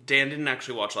 Dan didn't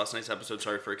actually watch last night's episode.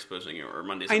 Sorry for exposing you, or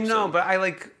Monday's episode. I know, but I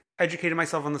like educated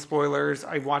myself on the spoilers.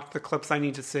 I watched the clips I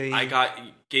need to see.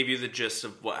 Gave you the gist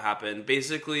of what happened.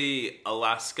 Basically,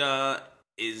 Alaska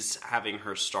is having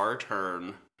her star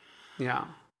turn. Yeah.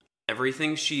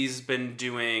 Everything she's been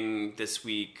doing this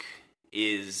week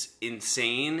is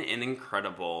insane and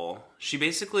incredible. She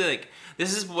basically, like,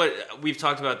 this is what we've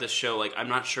talked about this show. Like, I'm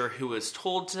not sure who was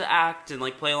told to act and,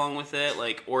 like, play along with it.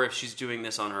 Like, or if she's doing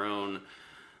this on her own,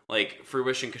 like,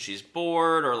 fruition because she's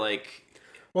bored or, like...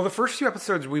 Well, the first few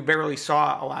episodes, we barely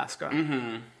saw Alaska.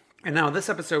 Mm-hmm. And now this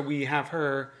episode, we have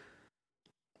her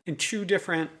in two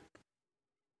different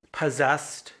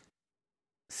possessed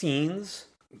scenes.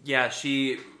 Yeah,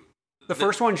 The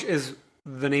first one is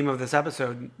the name of this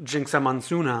episode, Jinxa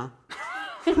Mansuna.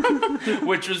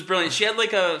 Which was brilliant. She had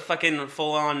like a fucking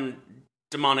full-on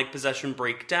demonic possession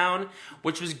breakdown,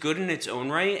 which was good in its own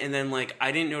right. And then like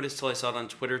I didn't notice till I saw it on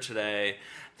Twitter today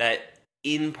that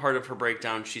in part of her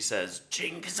breakdown she says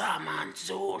Jinxa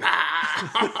Mansuna.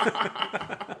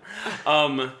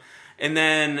 And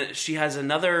then she has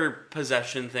another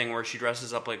possession thing where she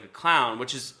dresses up like a clown,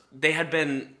 which is they had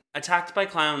been attacked by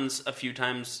clowns a few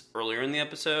times earlier in the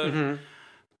episode.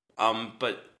 Mm-hmm.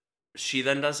 But she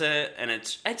then does it, and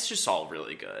it's just all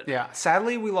really good. Yeah.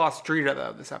 Sadly, we lost Drita,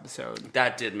 though, this episode.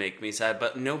 That did make me sad,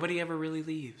 but nobody ever really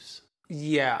leaves.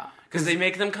 Yeah. Because they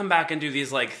make them come back and do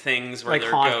these, like, things where like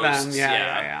they're haunt ghosts. them.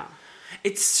 Yeah.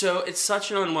 It's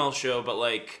such an unwell show, but,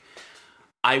 like,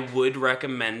 I would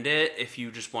recommend it if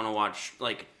you just want to watch,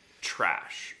 like,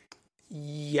 trash.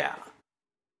 Yeah.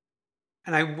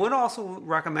 And I would also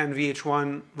recommend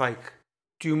VH1, like,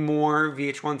 do more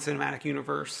VH1 Cinematic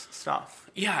Universe stuff.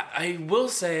 Yeah, I will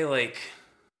say, like,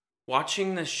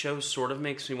 watching this show sort of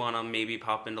makes me want to maybe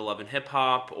pop into Love and Hip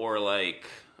Hop or, like,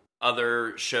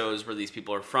 other shows where these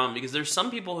people are from, because there's some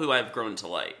people who I've grown to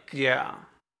like. Yeah.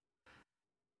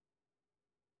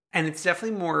 And it's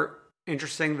definitely more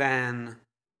interesting than...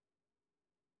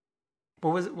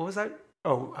 What was that?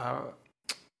 Oh,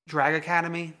 Drag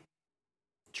Academy?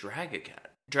 Drag Academy?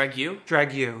 Drag You?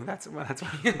 Drag You. That's what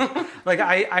like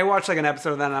I watched like an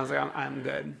episode of that and I was like, I'm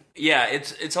good. Yeah,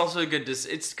 it's also good to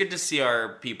see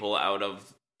our people out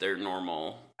of their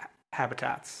normal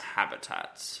Habitats.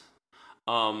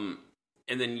 And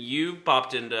then you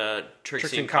bopped into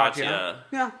Trixie and Katya. Katya.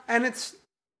 Yeah, and it's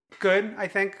good, I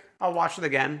think. I'll watch it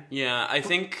again. Yeah, I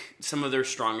think some of their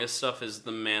strongest stuff is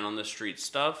the man on the street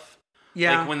stuff.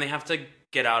 Yeah. Like when they have to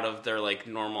get out of their like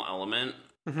normal element,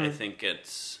 I think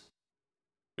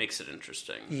makes it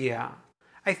interesting. Yeah.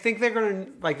 I think they're going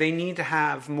to, like, they need to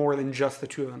have more than just the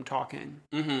two of them talking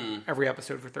every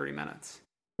episode for 30 minutes,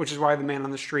 which is why the man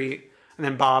on the street and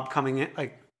then Bob coming in,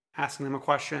 like, asking them a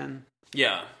question.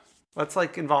 Yeah. Let's,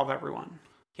 like, involve everyone.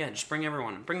 Yeah, just bring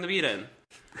everyone. Bring the beat in.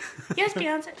 Yes,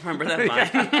 Beyonce. Remember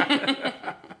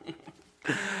that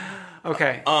line?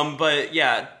 Okay. But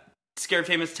yeah, Scared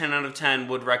Famous 10 out of 10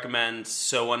 would recommend.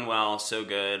 So Unwell, so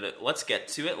good. Let's get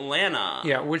to Atlanta.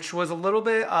 Yeah, which was a little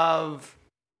bit of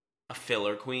a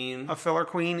filler queen.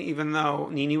 Even though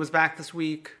Nene was back this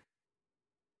week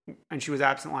and she was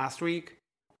absent last week.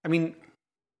 I mean,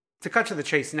 to cut to the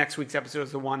chase, next week's episode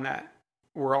is the one that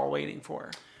we're all waiting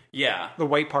for. Yeah. The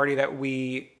white party that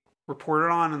we reported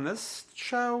on in this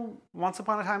show once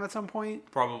upon a time at some point.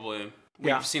 Probably.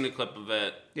 We've seen a clip of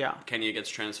it. Yeah. Kenya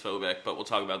gets transphobic, but we'll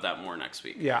talk about that more next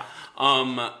week. Yeah. So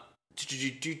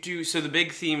the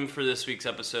big theme for this week's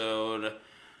episode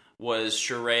was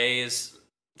Sheree's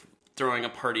throwing a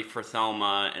party for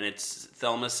Thelma, and it's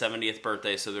Thelma's 70th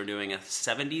birthday, so they're doing a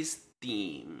 70s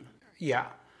theme. Yeah.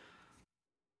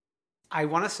 I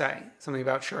want to say something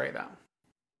about Sheree, though.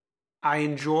 I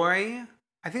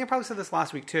think I probably said this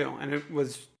last week, too, and it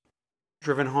was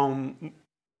driven home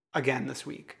again this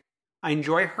week. I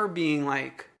enjoy her being,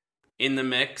 like, in the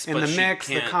mix,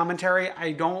 the commentary.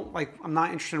 I'm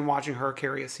not interested in watching her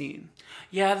carry a scene.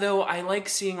 Yeah, though, I like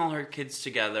seeing all her kids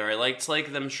together. I liked,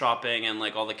 like, them shopping and,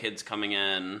 like, all the kids coming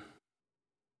in.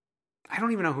 I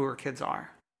don't even know who her kids are.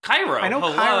 Cairo, I know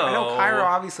Cairo,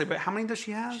 obviously, but how many does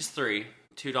she have? She's 3.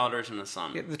 2 daughters and a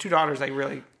son. Yeah, the 2 daughters I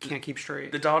really can't keep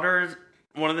straight.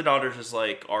 One of the daughters is,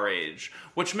 like, our age,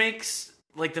 which makes,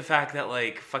 like, the fact that,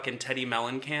 like, fucking Teddy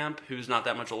Mellencamp, who's not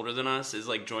that much older than us, is,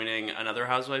 like, joining another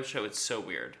Housewives show. It's so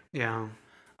weird. Yeah.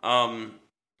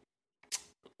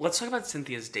 Let's talk about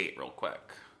Cynthia's date real quick.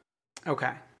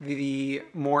 Okay. The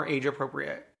more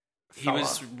age-appropriate fella. He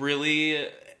was really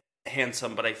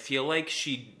handsome, but I feel like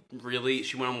she went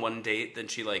on one date, then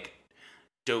she, like,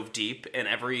 dove deep, and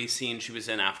every scene she was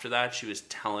in after that, she was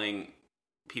telling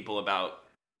people about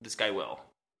this guy Will.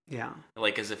 Yeah.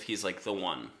 Like, as if he's, like, the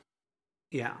one.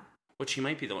 Yeah. Which he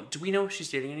might be the one. Do we know if she's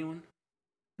dating anyone?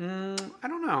 I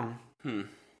don't know.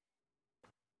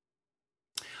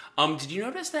 Did you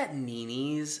notice that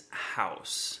Nene's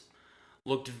house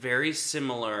looked very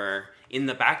similar in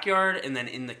the backyard and then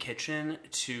in the kitchen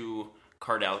to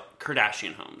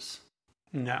Kardashian homes?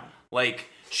 No. Like,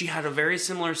 she had a very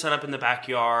similar setup in the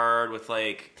backyard with,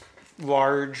 like,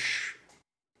 large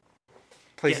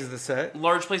places to sit.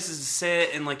 Large places to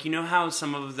sit, and, like, you know how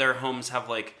some of their homes have,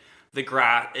 like, the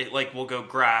grass, it, like, will go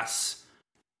grass,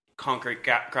 concrete,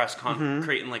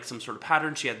 and, like, some sort of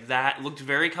pattern. She had that. It looked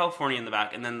very California in the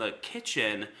back. And then the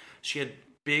kitchen, she had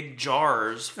big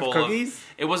jars full of cookies?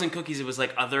 It wasn't cookies, it was,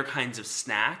 like, other kinds of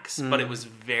snacks, but it was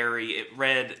it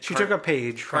read... She took a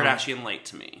page from Kardashian Light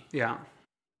to me. Yeah.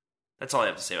 That's all I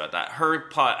have to say about that. Her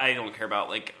plot, I don't care about,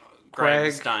 like,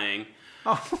 Greg's dying.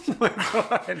 Oh my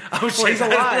god! Well, he's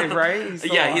alive, right?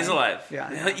 He's alive.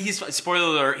 Yeah. He's spoiler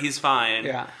alert. He's fine.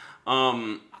 Yeah.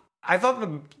 I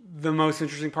thought the most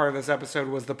interesting part of this episode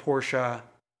was the Portia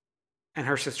and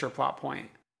her sister plot point.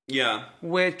 Yeah.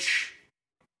 Which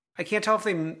I can't tell if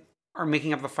they are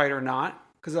making up the fight or not,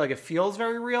 because, like, it feels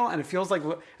very real, and it feels like,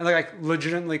 and, like, I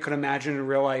legitimately could imagine in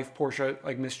real life Portia,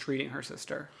 like, mistreating her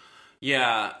sister.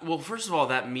 Yeah. Well, first of all,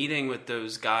 that meeting with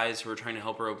those guys who were trying to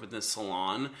help her open this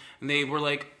salon, and they were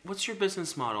like, "What's your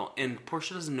business model?" And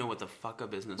Portia doesn't know what the fuck a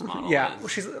business model is. Yeah. Well,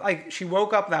 she's like, she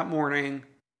woke up that morning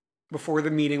before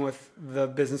the meeting with the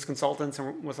business consultants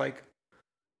and was like,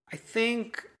 "I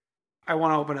think I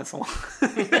want to open a salon."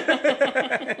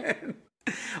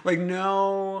 Like,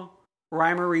 no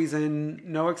rhyme or reason,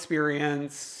 no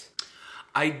experience.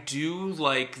 I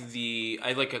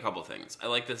like a couple things. I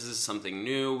like this is something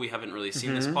new. We haven't really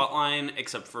seen this plot line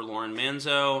except for Lauren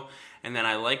Manzo. And then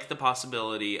I like the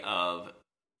possibility of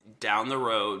down the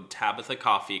road Tabitha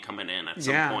Coffey coming in at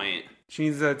some point. She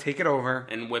needs to take it over.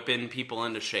 And whipping people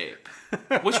into shape.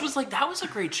 Which was like, that was a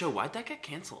great show. Why'd that get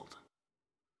canceled?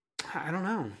 I don't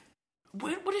know.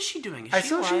 What is she doing? Is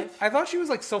she alive? I thought she was,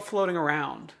 like, still floating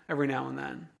around every now and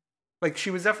then. Like,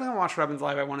 she was definitely on Watch What Happens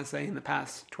Live, I want to say, in the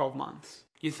past 12 months.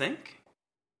 You think?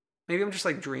 Maybe I'm just,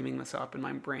 like, dreaming this up in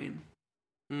my brain.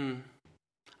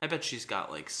 I bet she's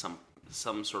got, like, some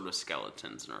some sort of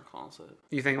skeletons in her closet.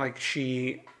 You think like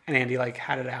she and Andy like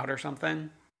had it out or something?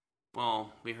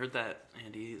 Well, we heard that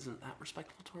Andy isn't that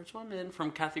respectful towards women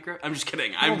from Kathy Griffin. I'm just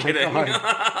kidding. I'm kidding.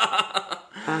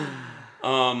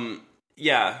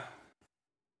 Yeah.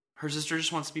 Her sister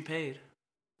just wants to be paid.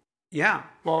 Yeah.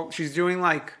 Well, she's doing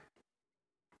like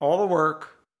all the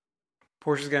work.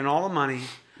 Portia's getting all the money.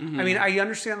 Mm-hmm. I mean, I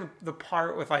understand the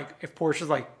part with like if Portia's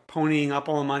like ponying up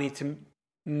all the money to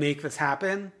make this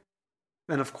happen,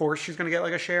 then of course she's going to get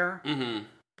like a share. Mm-hmm.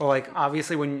 But like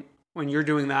obviously when you're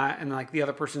doing that and like the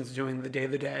other person's doing the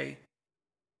day-to-day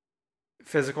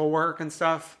physical work and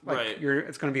stuff, like right.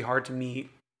 It's going to be hard to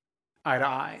meet eye to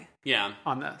eye. Yeah.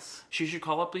 On this. She should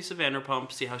call up Lisa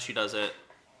Vanderpump, see how she does it.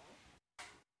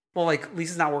 Well, like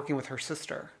Lisa's not working with her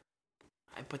sister.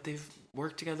 But they've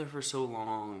worked together for so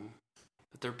long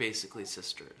that they're basically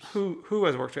sisters. Who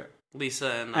has worked it?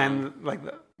 Lisa and like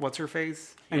what's her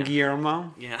face? And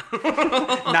Guillermo? Yeah.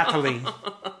 Natalie.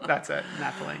 That's it.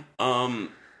 Natalie.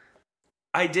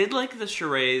 I did like the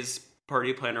Sheree's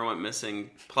party planner went missing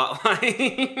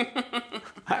plotline.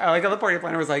 I like how the party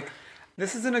planner was like,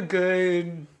 this isn't a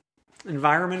good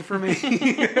environment for me.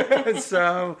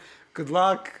 So good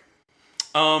luck.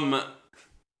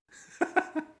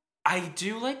 I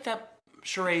do like that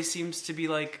Sheree seems to be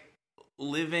like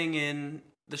living in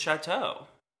the chateau.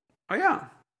 Oh yeah.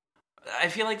 I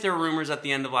feel like there were rumors at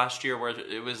the end of last year where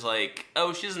it was like,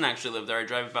 oh, she doesn't actually live there. I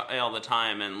drive by all the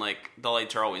time and like the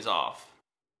lights are always off.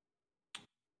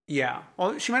 Yeah.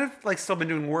 Well, she might have like still been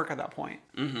doing work at that point.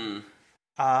 Mm-hmm.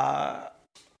 I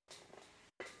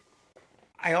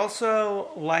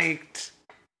also liked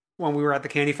when we were at the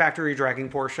candy factory dragging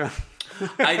Portia.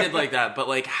 I did like that, but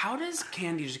like, how does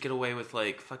Candy just get away with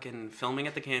like fucking filming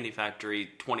at the candy factory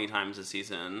 20 times a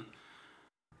season?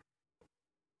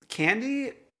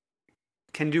 Candy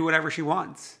can do whatever she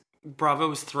wants. Bravo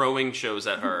is throwing shows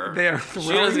at her. They are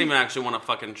She doesn't even actually want a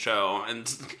fucking show.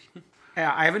 And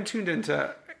yeah, I haven't tuned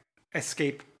into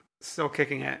Escape Still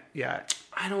Kicking It yet.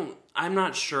 I'm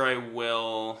not sure I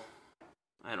will.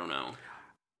 I don't know.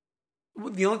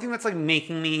 The only thing that's like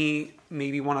making me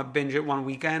maybe want to binge it one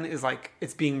weekend is like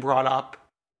it's being brought up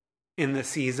in the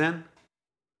season.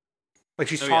 Like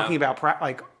she's talking about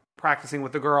practicing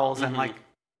with the girls, and like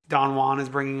Don Juan is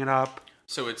bringing it up.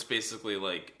 So it's basically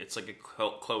like it's like a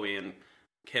Chloe and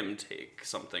Kim take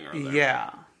something or other.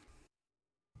 Yeah.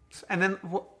 And then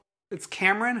it's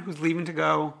Cameron who's leaving to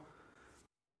go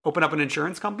open up an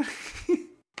insurance company.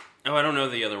 Oh, I don't know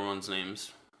the other one's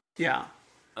names. Yeah.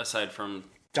 Aside from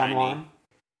Don Juan.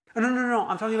 Oh, no.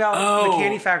 I'm talking about the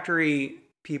candy factory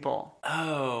people.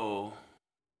 Oh,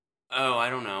 I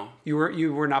don't know.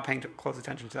 You were not paying close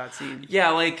attention to that scene.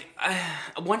 Yeah, like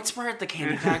once we're at the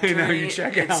candy factory,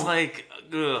 it's like,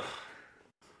 ugh.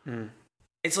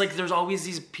 It's like there's always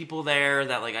these people there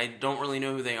that like I don't really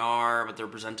know who they are, but they're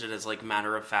presented as like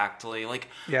matter of factly. Like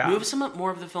move some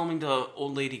more of the filming to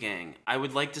Old Lady Gang. I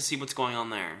would like to see what's going on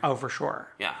there. Oh, for sure.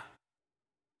 Yeah.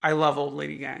 I love Old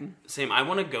Lady Gang. Same. I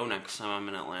want to go next time I'm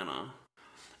in Atlanta.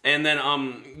 And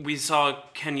then we saw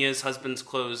Kenya's husband's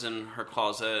clothes in her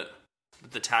closet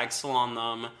with the tag still on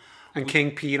them. And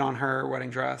King Pete on her wedding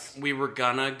dress. We were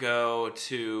gonna go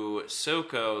to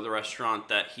Soko, the restaurant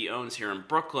that he owns here in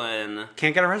Brooklyn.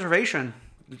 Can't get a reservation.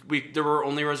 There were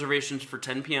only reservations for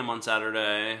 10 p.m. on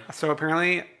Saturday. So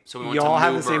apparently y'all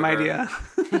have the same idea.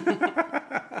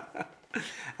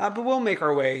 But we'll make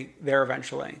our way there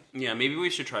eventually. Yeah, maybe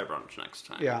we should try brunch next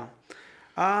time. Yeah.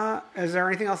 Is there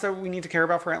anything else that we need to care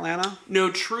about for Atlanta? No,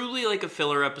 truly like a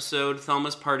filler episode.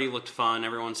 Thelma's party looked fun.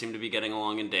 Everyone seemed to be getting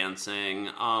along and dancing.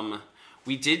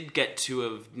 We did get two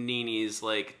of Nene's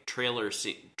like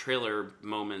trailer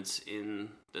moments in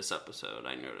this episode.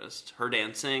 I noticed her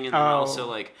dancing, and then also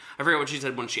like I forget what she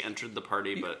said when she entered the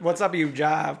party. But what's up, you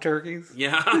jive turkeys?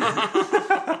 Yeah.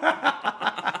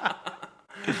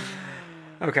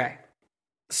 Okay.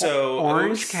 So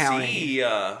Orange County.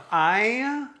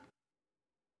 I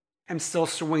am still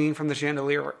swinging from the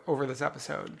chandelier over this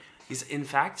episode. He's in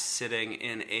fact sitting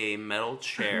in a metal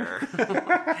chair,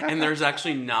 and there's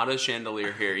actually not a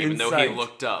chandelier here, even though he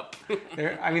looked up.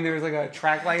 There's like a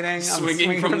track lighting.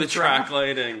 Swinging from the track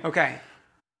lighting. Okay.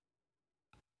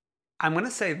 I'm going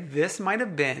to say this might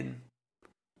have been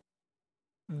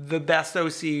the best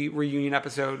OC reunion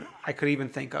episode I could even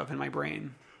think of in my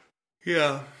brain.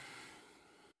 Yeah.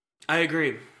 I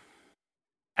agree.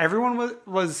 Everyone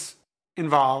was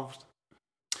involved.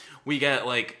 We get,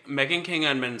 like, Megan King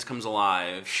Edmonds comes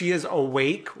alive. She is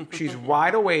awake. She's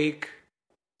wide awake.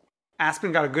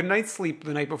 Aspen got a good night's sleep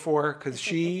the night before because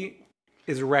she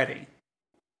is ready.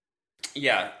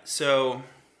 Yeah, so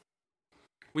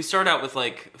we start out with,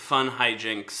 like, fun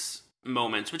hijinks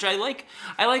moments, which I like.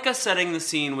 I like us setting the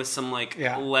scene with some like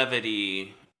Yeah.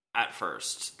 levity at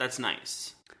first. That's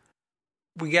nice.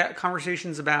 We get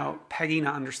conversations about Peggy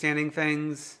not understanding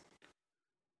things.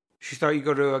 She thought you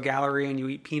go to a gallery and you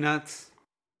eat peanuts.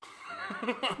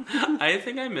 I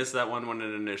think I missed that one when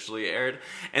it initially aired.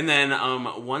 And then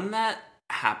one that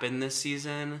happened this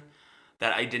season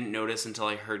that I didn't notice until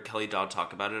I heard Kelly Dodd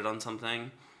talk about it on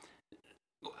something.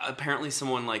 Apparently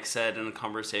someone like said in a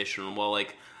conversation, well,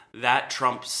 like, that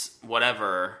trumps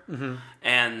whatever. Mm-hmm.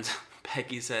 And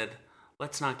Peggy said,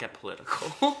 let's not get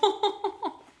political.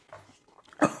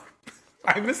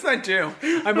 I missed that too.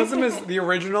 I must have missed the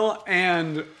original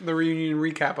and the reunion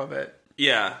recap of it.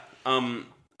 Yeah. I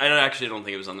actually don't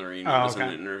think it was on the reunion. It was in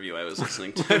an interview I was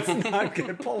listening to. Let's not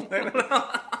get political.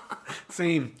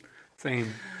 Same.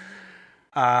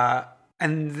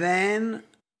 And then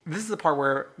this is the part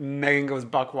where Megan goes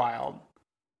buck wild,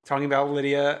 talking about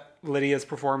Lydia's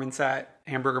performance at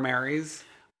Hamburger Mary's.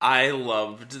 I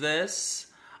loved this.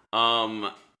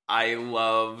 I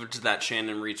loved that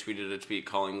Shannon retweeted a tweet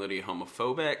calling Lydia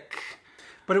homophobic.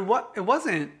 But it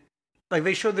wasn't, like,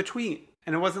 they showed the tweet,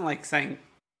 and it wasn't, like, saying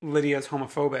Lydia's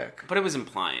homophobic. But it was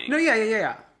implying. No,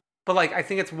 yeah. But, like, I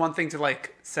think it's one thing to,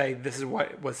 like, say this is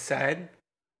what was said.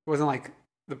 It wasn't like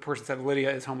the person said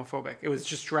Lydia is homophobic. It was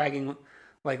just dragging,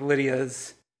 like,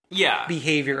 Lydia's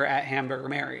behavior at Hamburger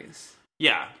Mary's.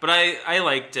 Yeah, but I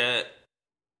liked it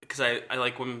because I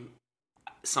like when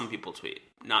some people tweet,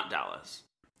 not Dallas.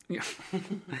 Yeah.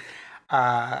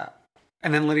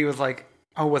 And then Lydia was like,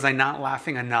 oh, was I not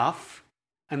laughing enough?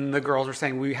 And the girls were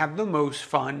saying, we had the most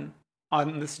fun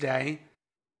on this day.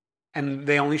 And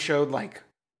they only showed like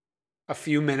a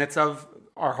few minutes of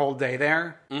our whole day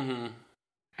there. Mm-hmm.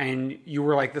 And you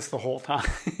were like this the whole time.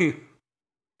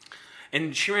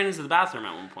 And she ran into the bathroom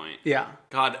at one point. Yeah.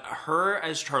 God, her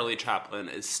as Charlie Chaplin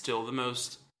is still the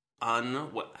most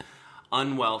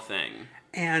unwell thing.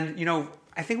 And, you know,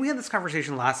 I think we had this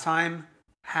conversation last time,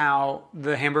 how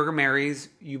the Hamburger Mary's,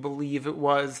 you believe it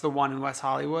was the one in West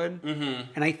Hollywood.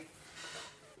 Mm-hmm. And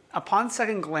upon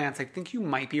second glance, I think you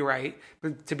might be right.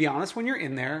 But to be honest, when you're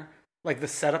in there, like, the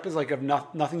setup is like of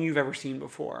nothing you've ever seen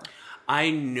before.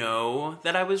 I know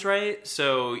that I was right,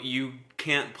 so you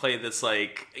can't play this,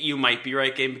 like, you might be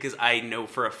right game, because I know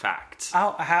for a fact.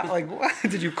 Like, what?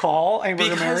 Did you call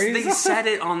Hamburger Mary's? Because they said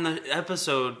it on the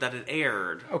episode that it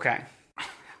aired. Okay.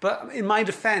 But in my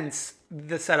defense,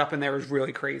 the setup in there is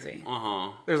really crazy.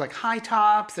 Uh-huh. There's, like, high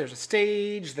tops, there's a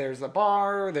stage, there's a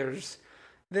bar, there's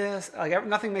this. Like,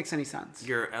 nothing makes any sense.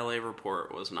 Your LA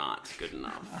report was not good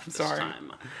enough this sorry.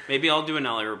 time. Maybe I'll do an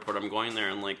LA report. I'm going there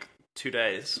in, like, 2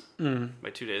 days.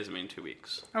 By 2 days, I mean 2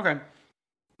 weeks. Okay.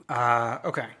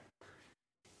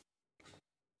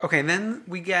 Okay, then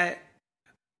we get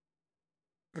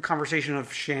the conversation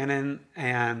of Shannon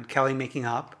and Kelly making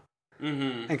up.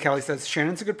 Mm-hmm. And Kelly says,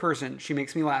 Shannon's a good person. She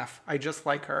makes me laugh. I just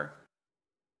like her.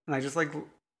 And I just, like,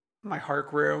 my heart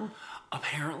grew.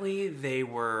 Apparently they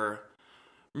were...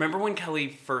 Remember when Kelly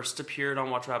first appeared on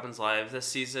Watch What Happens Live this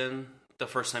season? The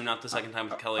first time, not the second time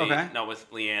with Kelly, not with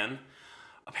Leanne.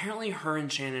 Apparently her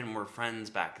and Shannon were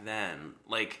friends back then.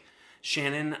 Like,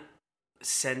 Shannon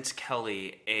sent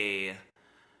Kelly a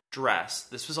dress.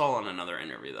 This was all on another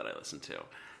interview that I listened to.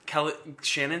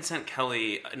 Shannon sent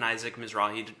Kelly an Isaac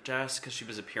Mizrahi dress because she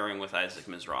was appearing with Isaac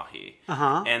Mizrahi.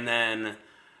 Uh-huh. And then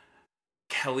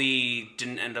Kelly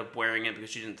didn't end up wearing it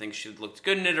because she didn't think she looked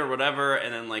good in it or whatever.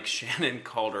 And then, like, Shannon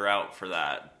called her out for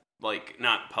that. Like,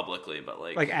 not publicly, but,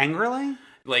 like... Like, angrily?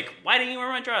 Like, why didn't you wear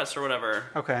my dress or whatever?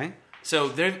 Okay. So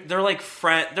they're like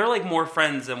they're like more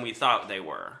friends than we thought they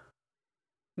were.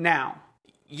 Now.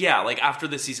 Yeah, like after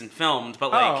the season filmed,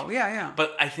 but like yeah.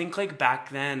 But I think like back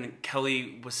then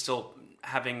Kelly was still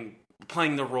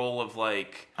playing the role of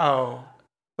like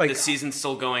the season's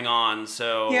still going on,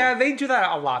 so yeah, they do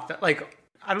that a lot. Like,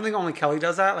 I don't think only Kelly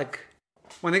does that. Like,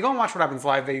 when they go and watch What Happens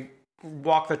Live, they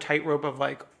walk the tightrope of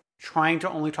like trying to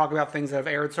only talk about things that have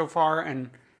aired so far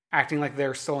and acting like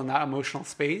they're still in that emotional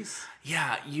space.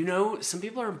 Yeah, you know, some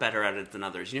people are better at it than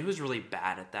others. You know who's really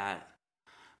bad at that?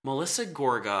 Melissa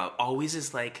Gorga always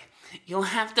is like, you'll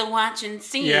have to watch and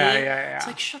see. Yeah. It's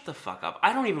like, shut the fuck up.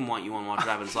 I don't even want you on Watch What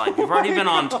Happens Live. You've already been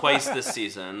on twice this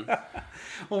season.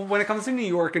 Well, when it comes to New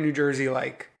York and New Jersey,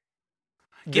 like,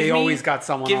 they always got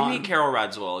someone on. Give me Carol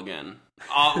Radswell again.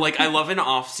 Like, I love an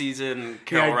off-season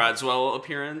Carol Radswell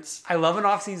appearance. I love an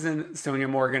off-season Sonia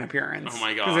Morgan appearance. Oh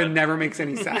my God. Because it never makes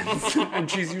any sense. And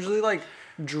she's usually, like,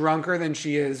 drunker than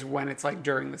she is when it's, like,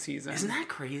 during the season. Isn't that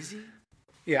crazy?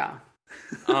 Yeah.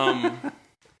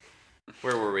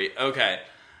 Where were we? Okay.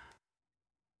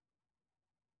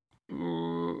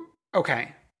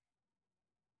 Okay.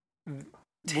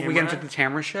 when we get into the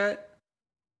Tamara shit,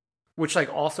 which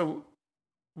like also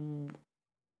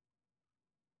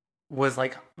was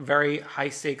like very high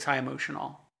stakes, high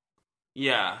emotional.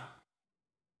 Yeah.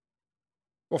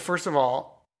 Well, first of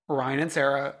all, Ryan and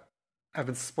Sarah have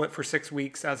been split for 6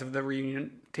 weeks as of the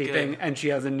reunion taping, and she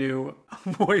has a new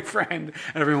boyfriend,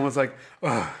 and everyone was like,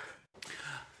 ugh.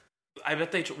 I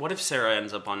bet they... What if Sarah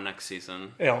ends up on next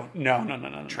season? Oh,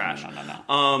 no. Trash.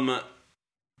 No.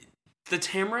 The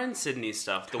Tamara and Sydney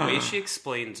stuff, the way she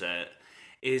explains it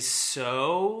is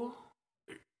so...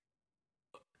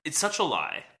 It's such a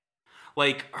lie.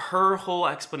 Like, her whole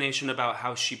explanation about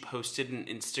how she posted an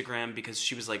Instagram because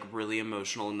she was, like, really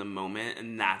emotional in the moment,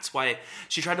 and that's why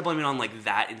she tried to blame it on, like,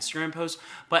 that Instagram post.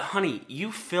 But, honey,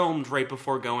 you filmed right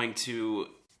before going to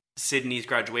Sydney's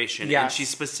graduation, and she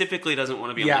specifically doesn't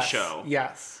want to be on the show.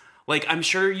 Yes. Like, I'm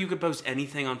sure you could post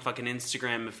anything on fucking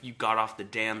Instagram if you got off the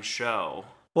damn show.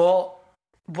 Well,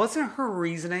 wasn't her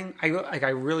reasoning, I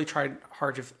really tried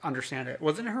hard to understand it,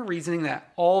 wasn't her reasoning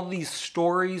that all these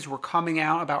stories were coming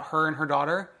out about her and her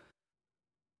daughter?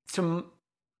 The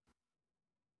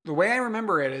way I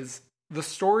remember it is the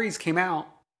stories came out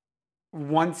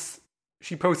once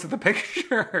she posted the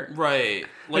picture. Right.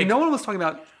 Like no one was talking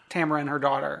about Tamara and her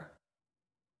daughter.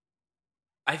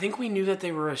 I think we knew that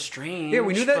they were estranged. Yeah,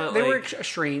 we knew that they were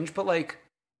estranged, but like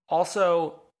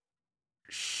also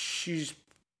she's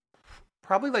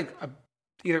probably like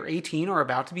either 18 or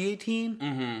about to be 18.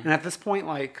 Mm-hmm. And at this point,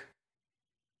 like,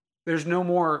 there's no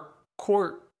more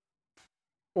court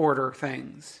order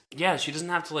things. Yeah, she doesn't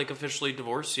have to like officially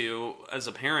divorce you as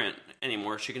a parent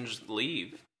anymore. She can just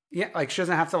leave. Yeah, like she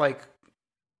doesn't have to like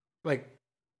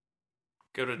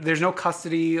go to... There's no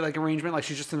custody like arrangement. Like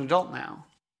she's just an adult now.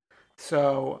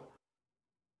 So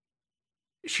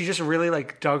she just really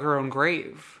like dug her own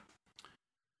grave.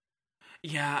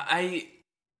 Yeah,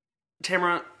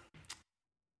 Tamara,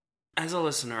 as a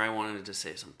listener, I wanted to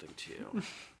say something to you.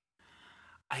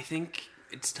 I think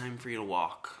it's time for you to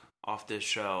walk off this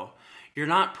show. You're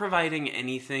not providing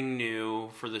anything new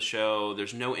for the show.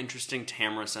 There's no interesting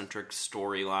Tamara-centric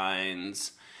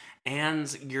storylines.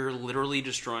 And you're literally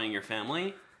destroying your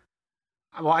family.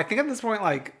 Well, I think at this point,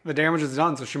 like, the damage is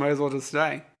done, so she might as well just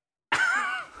stay.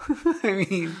 I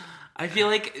mean... I feel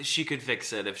like she could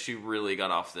fix it if she really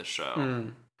got off this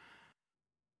show.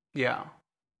 Yeah.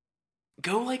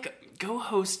 Go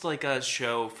host, like, a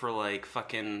show for, like,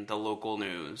 fucking the local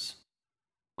news.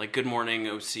 Like, Good Morning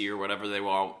OC or whatever they were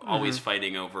always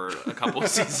fighting over a couple of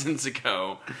seasons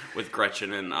ago with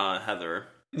Gretchen and Heather.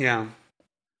 Yeah.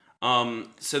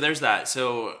 So there's that.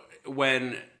 So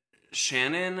when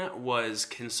Shannon was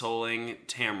consoling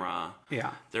Tamara,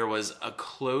 there was a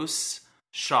close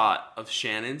shot of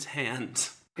Shannon's hand.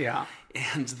 Yeah.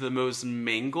 And the most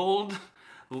mangled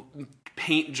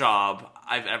paint job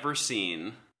I've ever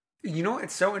seen. You know,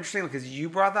 it's so interesting because you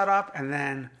brought that up and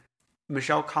then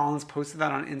Michelle Collins posted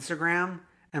that on Instagram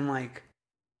and like,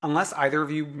 unless either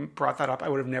of you brought that up, I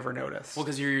would have never noticed. Well,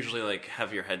 because you're usually like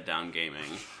have your head down gaming.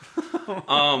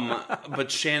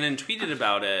 But Shannon tweeted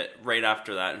about it right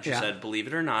after that and she said, believe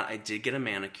it or not, I did get a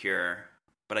manicure,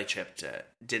 but I chipped it.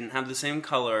 Didn't have the same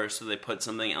color, so they put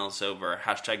something else over.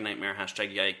 #nightmare,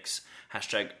 #yikes,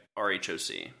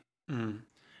 #RHOC. And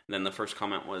then the first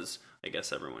comment was, I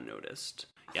guess everyone noticed.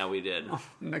 Yeah, we did. Oh,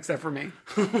 except for me.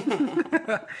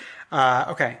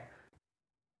 Okay.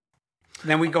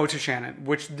 Then we go to Shannon,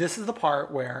 which this is the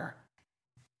part where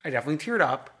I definitely teared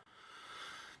up.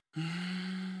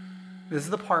 This is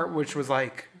the part which was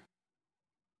like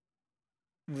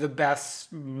the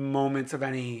best moments of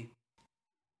any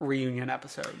reunion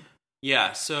episode.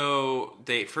 Yeah, so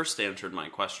they answered my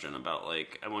question about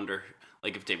like, I wonder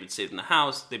like if David stayed in the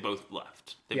house. They both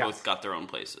left. They both got their own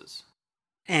places.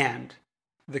 And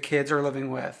the kids are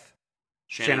living with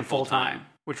Shannon full-time,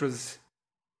 which was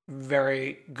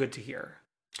very good to hear.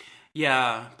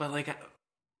 Yeah, but like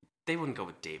they wouldn't go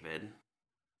with David.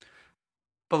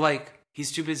 But like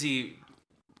he's too busy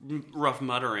rough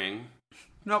muttering.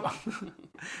 No,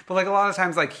 but like a lot of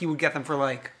times like he would get them for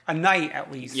like a night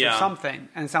at least or something.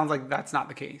 And it sounds like that's not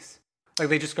the case. Like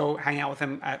they just go hang out with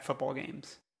him at football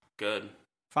games. Good.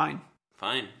 Fine.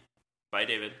 Bye,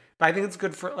 David. But I think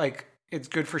it's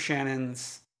good for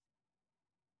Shannon's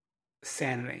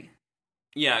sanity.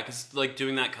 Yeah, because like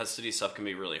doing that custody stuff can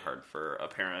be really hard for a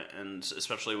parent, and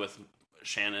especially with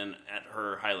Shannon at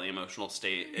her highly emotional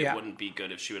state, it wouldn't be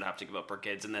good if she would have to give up her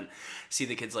kids and then see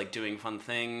the kids like doing fun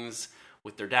things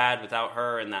with their dad without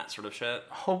her and that sort of shit.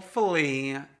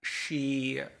 Hopefully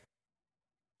she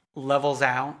levels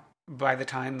out by the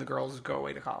time the girls go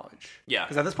away to college. Yeah.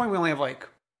 Because at this point we only have like,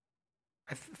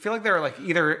 I feel like they're like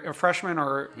either a freshman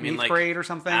or eighth grade or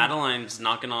something. Adeline's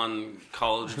knocking on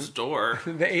college's door.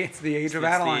 It's the age of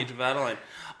Adeline. It's the age of Adeline.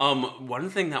 One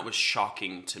thing that was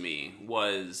shocking to me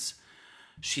was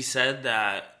she said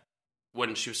that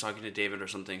when she was talking to David or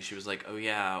something, she was like, "Oh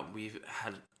yeah, we've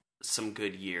had some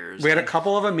good years. We had a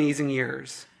couple of amazing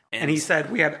years." And he said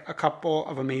we had a couple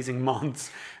of amazing months.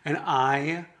 And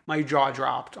my jaw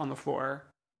dropped on the floor.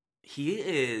 He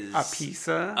is a piece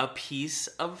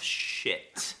of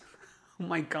shit. Oh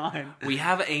my God. We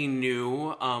have a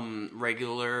new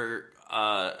regular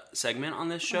segment on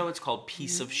this show. It's called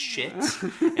Piece of Shit.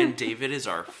 And David is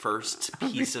our first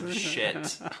piece of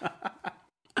shit.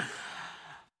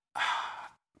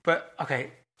 But,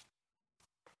 okay.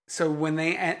 So when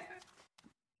they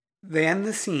end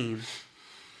the scene,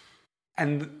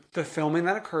 and the filming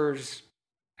that occurs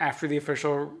after the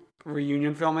official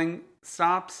reunion filming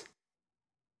stops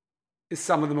is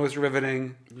some of the most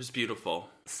riveting. It was beautiful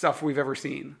stuff we've ever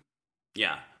seen.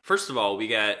 Yeah. First of all, we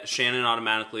get Shannon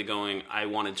automatically going, "I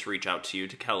wanted to reach out to you,"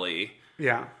 to Kelly.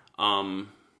 Yeah.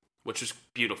 Which was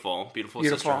beautiful. Beautiful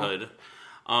sisterhood.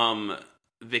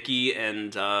 Vicky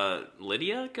and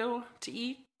Lydia go to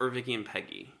eat, or Vicky and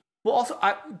Peggy? Well, also,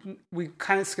 we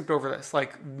kind of skipped over this.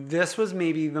 Like, this was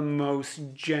maybe the most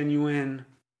genuine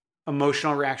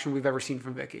emotional reaction we've ever seen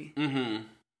from Vicky. Mm-hmm.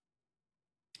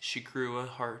 She grew a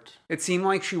heart. It seemed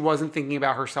like she wasn't thinking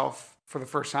about herself for the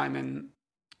first time in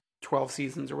 12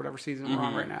 seasons or whatever season we're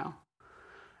on right now.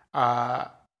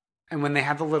 And when they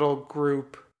had the little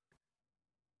group...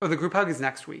 Oh, the group hug is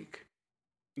next week.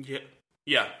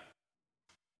 Yeah.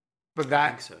 But that, I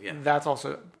think so, yeah. That's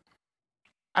also...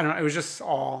 I don't know. It was just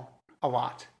all a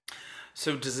lot.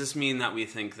 So does this mean that we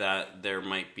think that there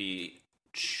might be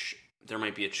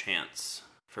a chance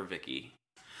for Vicky?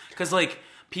 Because, like,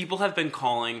 people have been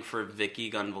calling for Vicky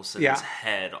Gunvalson's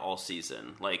head all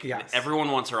season. Like,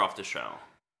 everyone wants her off the show.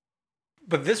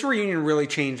 But this reunion really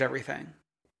changed everything.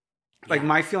 Like,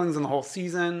 my feelings on the whole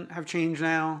season have changed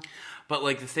now. But,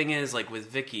 like, the thing is, like, with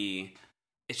Vicky,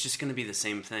 it's just going to be the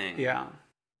same thing. Yeah.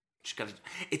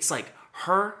 It's like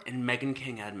her and Megan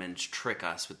King Edmonds trick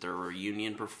us with their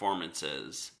reunion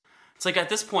performances. It's like, at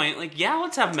this point, like, yeah,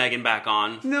 let's have Megan back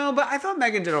on. No, but I thought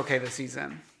Megan did okay this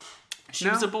season. She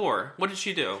was a bore. What did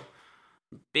she do?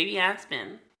 Baby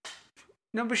Aspen.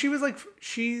 No, but she was like,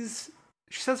 she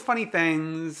says funny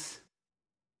things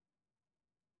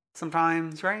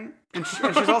sometimes, right? And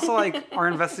she's also like our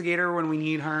investigator when we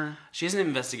need her. She hasn't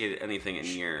investigated anything in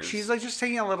years. She's like just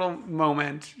taking a little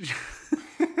moment.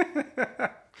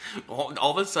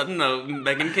 All of a sudden,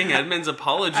 Megan King Edmonds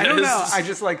apologist. I don't know. I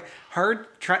just like her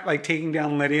taking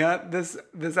down Lydia. This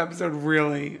episode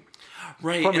really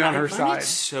put me on her side. It's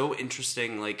so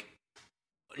interesting. Like,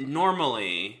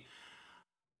 normally,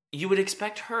 you would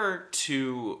expect her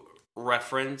to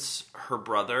reference her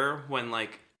brother when,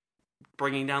 like,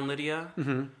 bringing down Lydia,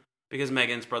 because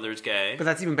Megan's brother's gay. But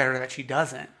that's even better that she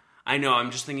doesn't. I know. I'm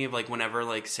just thinking of, like, whenever,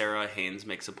 like, Sarah Haynes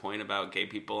makes a point about gay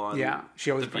people on she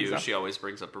always The View, she always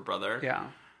brings up her brother. Yeah.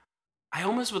 I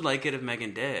almost would like it if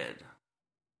Megan did.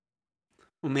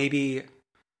 Well, maybe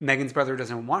Megan's brother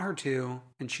doesn't want her to,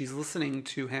 and she's listening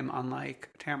to him,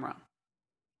 unlike Tamra.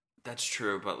 That's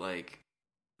true, but, like,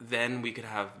 then we could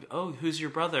have, "Oh, who's your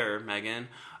brother, Megan?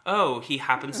 Oh, he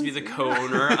happens to be the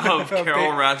co-owner of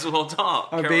Carol Radziwill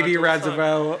Talk. Baby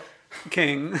Radziwill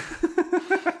King."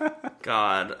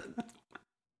 God.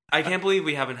 I can't believe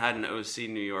we haven't had an OC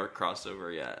New York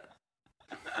crossover yet.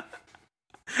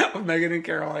 Megan and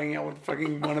Carol hanging out with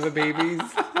fucking one of the babies.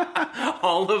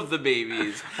 All of the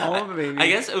babies. All of the babies. I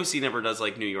guess OC never does,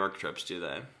 like, New York trips, do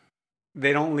they?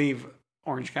 They don't leave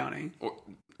Orange County.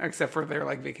 Except for their,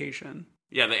 like, vacation.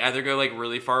 Yeah, they either go, like,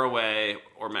 really far away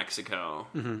or Mexico.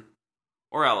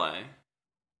 Or LA.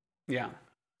 Yeah.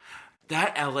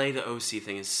 That LA to OC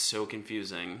thing is so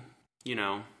confusing, you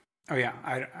know? Oh, yeah.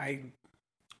 I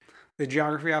the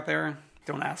geography out there,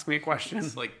 don't ask me a question.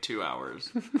 It's like 2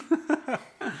 hours.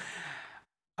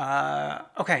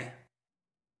 Okay.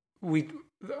 With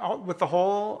the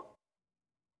whole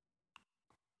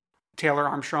Taylor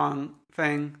Armstrong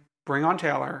thing, bring on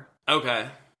Taylor. Okay.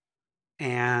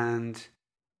 And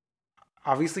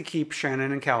obviously keep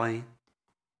Shannon and Kelly.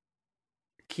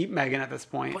 Keep Megan at this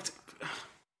point.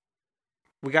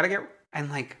 We got to get... And,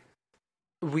 like,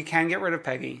 we can get rid of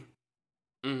Peggy.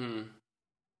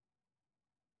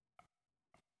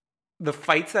 The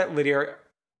fights that Lydia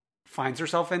finds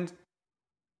herself in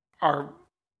are,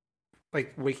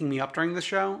 like, waking me up during the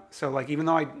show. So, like, even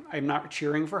though I'm not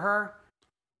cheering for her,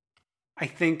 I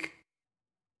think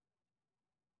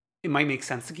it might make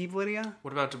sense to keep Lydia.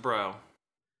 What about Dubrow?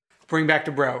 Bring back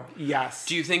Dubrow, yes.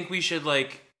 Do you think we should,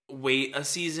 like, wait a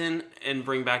season and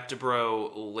bring back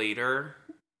Dubrow later.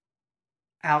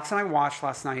 Alex and I watched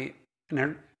last night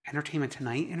an Entertainment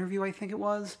Tonight interview, I think it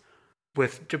was,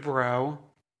 with Dubrow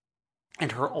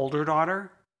and her older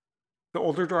daughter. The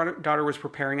older daughter was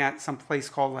preparing at some place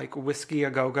called like Whiskey A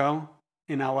Go-Go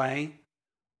in LA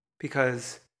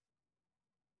because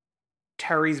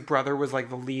Terry's brother was like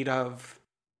the lead of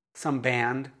some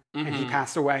band and he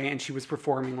passed away, and she was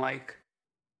performing like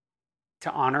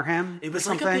to honor him. It was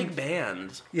like a big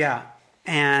band. Yeah.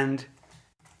 And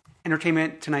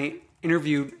Entertainment Tonight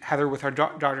interviewed Heather with her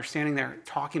daughter standing there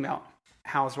talking about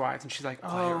Housewives, and she's like,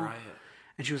 oh,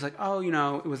 and she was like, oh, you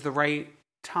know, it was the right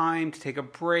time to take a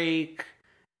break,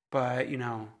 but, you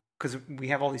know, because we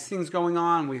have all these things going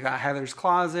on. We got Heather's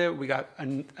Closet. We got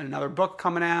another book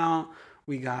coming out.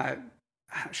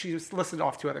 She just listed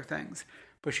off 2 other things.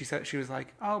 But she said, she was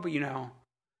like, oh, but, you know,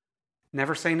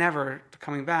 never say never to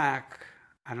coming back.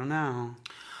 I don't know.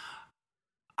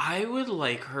 I would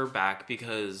like her back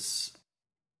because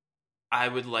I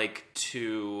would like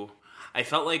to... I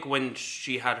felt like when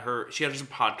she had her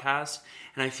podcast,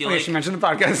 and I feel like... she mentioned the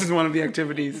podcast as one of the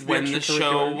activities. When the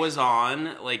show was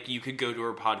on, like, you could go to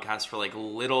her podcast for, like,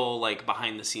 little, like,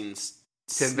 behind-the-scenes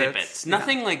snippets.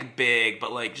 Nothing, like, big,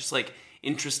 but, like, just, like,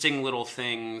 interesting little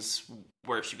things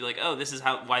where she'd be like, oh, this is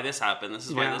why this happened. This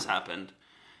is why this happened.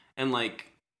 And, like,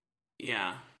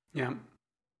 yeah. Yeah.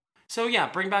 So, yeah,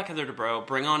 bring back Heather Dubrow.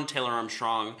 Bring on Taylor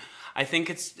Armstrong. I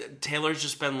think Taylor's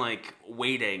just been, like,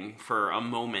 waiting for a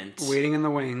moment. Waiting in the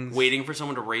wings. Waiting for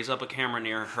someone to raise up a camera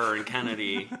near her and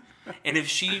Kennedy. And if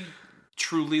she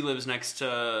truly lives next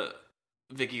to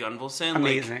Vicky Gunvalson,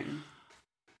 amazing.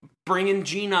 Like, bring in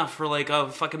Gina for, like, a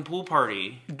fucking pool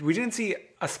party. We didn't see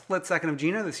a split second of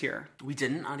Gina this year. We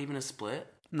didn't? Not even a split?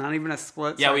 Not even a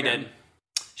split Yeah, second. we did.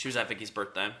 She was at Vicky's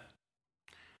birthday.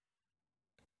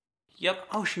 Yep.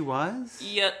 Oh, she was?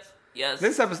 Yep. Yes.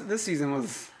 This season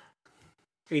was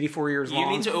 84 years long.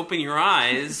 You need to open your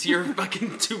eyes. You're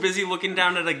fucking too busy looking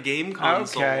down at a game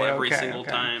console every single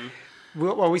time.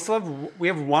 Well, we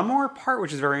have one more part,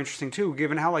 which is very interesting too,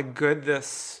 given how like good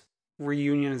this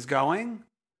reunion is going.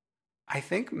 I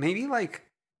think maybe like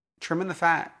trimming the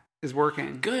fat is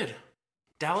working. Good.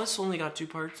 Dallas only got 2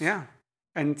 parts. Yeah.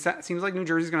 And it seems like New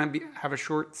Jersey's going to have a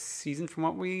short season from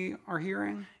what we are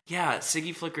hearing. Yeah,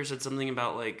 Siggy Flicker said something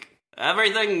about, like,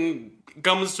 everything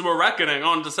comes to a reckoning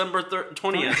on December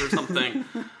 20th or something.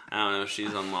 I don't know,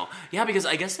 she's unwell. Yeah, because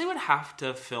I guess they would have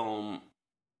to film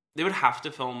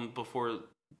before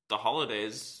the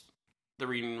holidays, the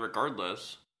reunion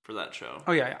regardless, for that show.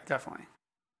 Oh, yeah, definitely.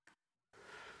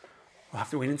 We'll have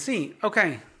to wait and see.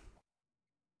 Okay.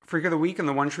 Freak of the Week and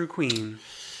the One True Queen.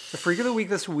 The Freak of the Week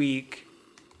this week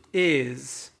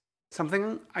is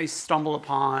something I stumbled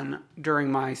upon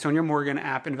during my Sonia Morgan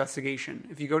app investigation.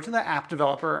 If you go to the app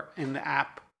developer in the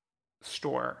app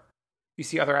store, you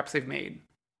see other apps they've made.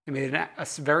 They made a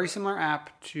very similar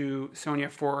app to Sonia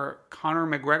for Conor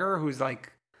McGregor, who's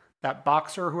like that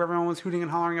boxer who everyone was hooting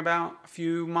and hollering about a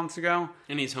few months ago.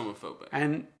 And he's homophobic.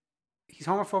 And he's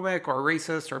homophobic or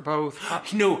racist or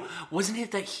both. No, wasn't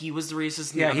it that he was the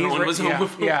racist and the other one was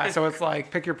homophobic? Yeah, so it's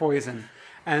like, pick your poison.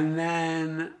 And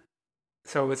then,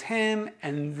 so it was him,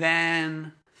 and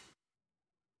then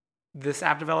this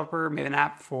app developer made an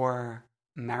app for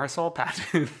Marisol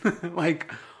Patton.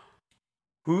 Like,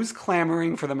 who's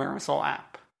clamoring for the Marisol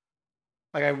app?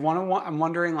 Like, I'm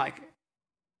wondering, like,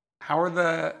 how are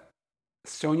the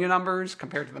Sonia numbers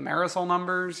compared to the Marisol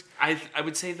numbers? I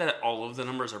would say that all of the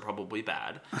numbers are probably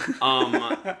bad.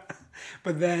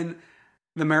 But then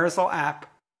the Marisol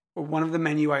app, one of the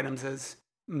menu items is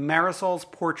Marisol's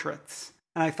portraits.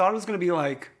 And I thought it was going to be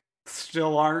like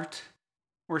still art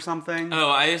or something. Oh,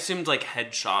 I assumed like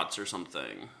headshots or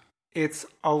something. It's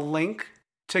a link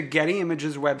to Getty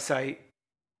Images' website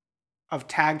of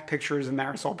tagged pictures of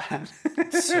Marisol Patton.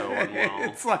 So unwell.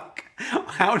 It's like,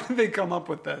 how did they come up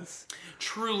with this?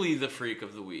 Truly the freak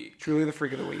of the week. Truly the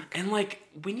freak of the week. And like,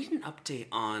 we need an update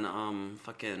on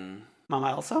fucking Mama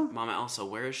Elsa? Mama Elsa,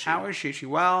 where is she? How is she? Is she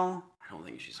well? I don't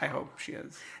think she's I well. hope she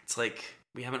is. It's like,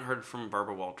 we haven't heard from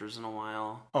Barbara Walters in a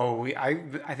while. Oh, I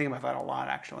think about that a lot,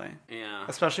 actually. Yeah.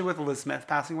 Especially with Liz Smith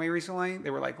passing away recently. They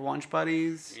were like lunch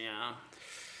buddies. Yeah.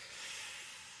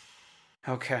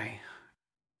 Okay.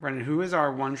 Brendan, who is our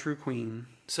one true queen?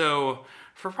 So,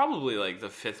 for probably like the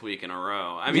 5th week in a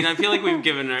row. I mean, I feel like we've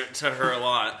given it to her a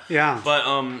lot. Yeah.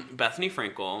 But Bethany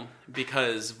Frankel,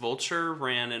 because Vulture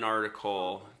ran an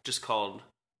article just called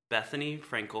Bethany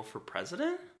Frankel for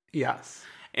President? Yes.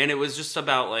 And it was just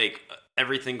about like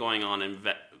everything going on in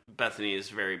Bethany's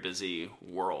very busy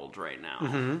world right now.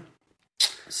 Mm-hmm.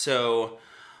 So,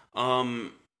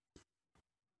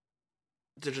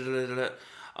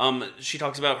 She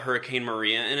talks about Hurricane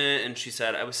Maria in it, and she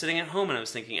said, I was sitting at home and I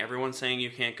was thinking, everyone's saying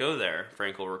you can't go there,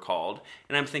 Frankel recalled.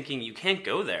 And I'm thinking, you can't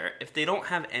go there. If they don't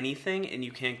have anything and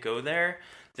you can't go there,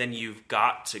 then you've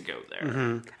got to go there.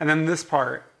 Mm-hmm. And then this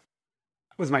part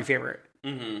was my favorite.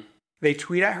 Mm-hmm. They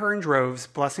tweet at her in droves,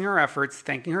 blessing her efforts,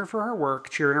 thanking her for her work,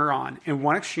 cheering her on. In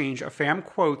one exchange, a fan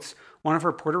quotes one of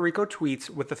her Puerto Rico tweets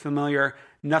with the familiar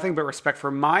 "nothing but respect for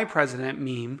my president"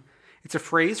 meme. It's a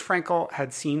phrase Frankel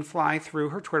had seen fly through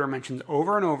her Twitter mentions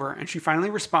over and over, and she finally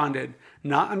responded,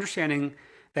 not understanding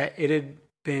that it had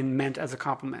been meant as a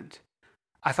compliment.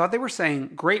 I thought they were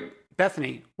saying, "Great,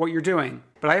 Bethany, what you're doing,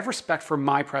 but I have respect for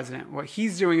my president. What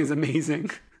he's doing is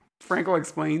amazing." Frankel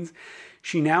explains.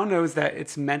 She now knows that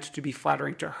it's meant to be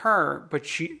flattering to her, but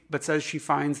says she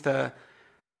finds that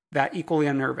equally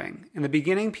unnerving. In the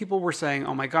beginning, people were saying,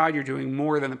 "Oh my God, you're doing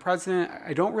more than the president."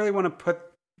 I don't really want to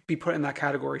be put in that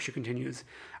category, she continues.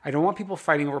 I don't want people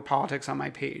fighting over politics on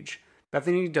my page.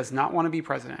 Bethany does not want to be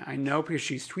president. I know because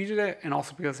she's tweeted it and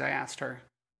also because I asked her.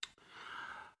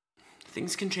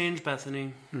 Things can change,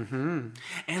 Bethany. Mm-hmm.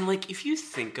 And, like, if you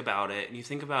think about it, and you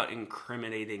think about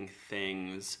incriminating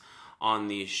things on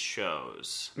these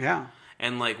shows. Yeah.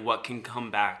 And, like, what can come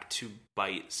back to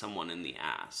bite someone in the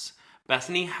ass.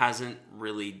 Bethany hasn't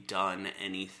really done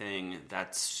anything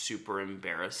that's super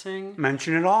embarrassing.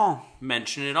 Mention it all.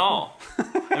 Mention it all.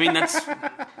 I mean, that's,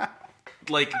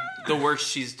 like, the worst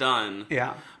she's done.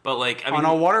 Yeah. But, like, I mean...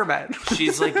 On a waterbed.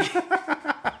 She's, like...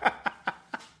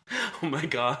 Oh my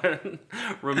God.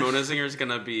 Ramona Zinger's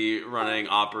going to be running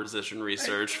opposition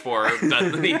research for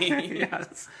Bethany.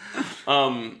 Yes.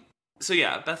 So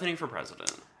yeah, Bethany for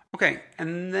president. Okay,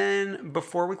 and then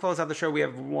before we close out the show, we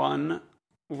have one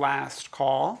last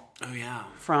call. Oh yeah.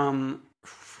 From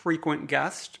frequent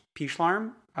guest,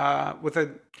 Peachlarm, with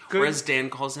a good... Or as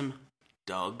Dan calls him,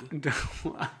 Doug.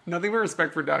 Nothing but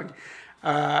respect for Doug.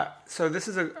 So this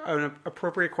is an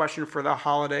appropriate question for the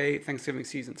holiday Thanksgiving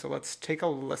season. So let's take a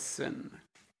listen.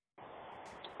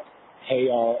 Hey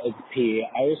y'all, it's P.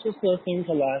 I was just listening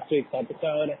to last week's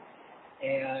episode,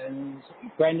 and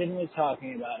Brendan was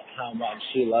talking about how much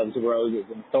he loves roses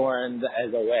and thorns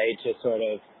as a way to sort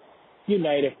of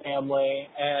unite a family.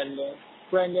 And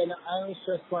Brendan, I was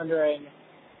just wondering,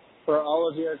 for all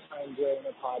of your time doing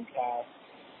the podcast,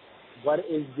 what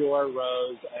is your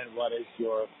rose and what is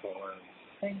your thorn?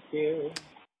 Thank you.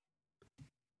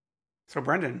 So,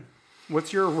 Brendan,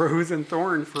 what's your rose and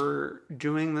thorn for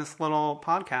doing this little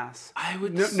podcast? I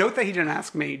would note that he didn't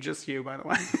ask me, just you, by the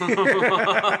way.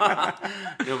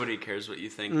 Nobody cares what you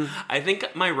think. I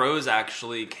think my rose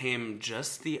actually came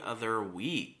just the other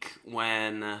week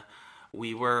when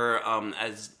we were,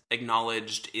 as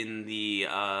acknowledged in the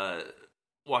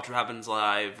Watch What Happens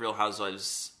Live Real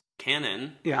Housewives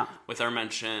canon, with our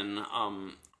mention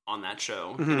on that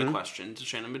show in a question to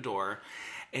Shannon Bedore.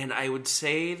 And I would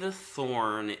say the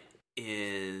thorn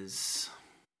is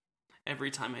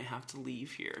every time I have to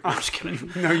leave here. No, I'm just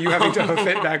kidding. No, you having to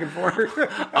fit back and forth.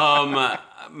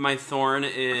 My thorn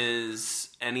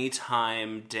is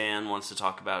anytime Dan wants to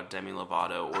talk about Demi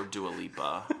Lovato or Dua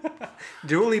Lipa.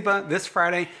 Dua Lipa this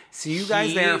Friday. See you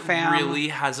guys there, fam. He really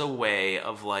has a way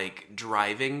of like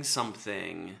driving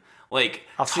something, like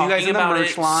I'll see you guys in the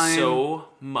merch line so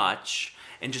much,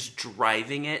 and just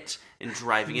driving it and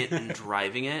driving it and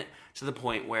driving it to the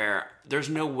point where there's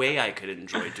no way I could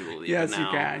enjoy Dua Lipa yes, now.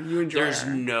 You can. You enjoy There's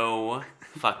her. No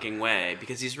fucking way,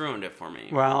 because he's ruined it for me.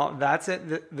 Well, that's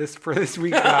it for this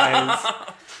week, guys.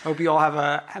 Hope you all have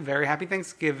a very happy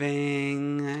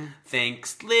Thanksgiving.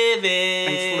 Thanks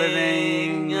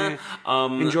living.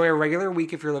 Enjoy a regular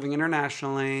week if you're living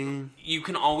internationally. You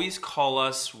can always call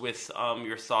us with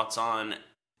your thoughts on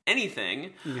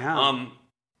anything. Yeah.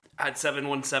 At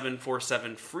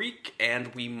 717-47-FREAK,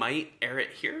 and we might air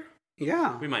it here.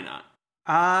 Yeah. We might not.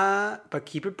 But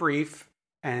keep it brief,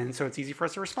 and so it's easy for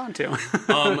us to respond to.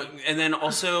 And then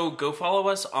also go follow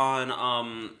us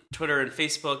on Twitter and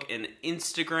Facebook and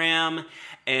Instagram.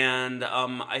 And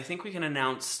I think we can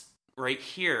announce right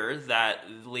here that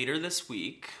later this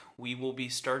week, we will be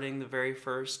starting the very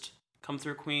first Come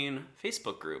Through Queen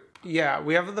Facebook group. Yeah,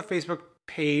 we have the Facebook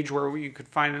page where you could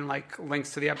find like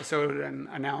links to the episode and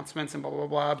announcements and blah, blah,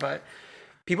 blah. But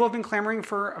people have been clamoring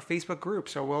for a Facebook group,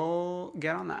 so we'll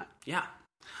get on that. Yeah.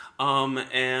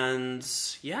 And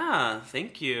yeah,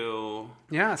 thank you.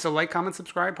 Yeah, so like, comment,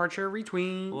 subscribe, part share,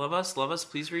 retweet. Love us,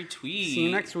 please retweet. See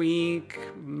you next week.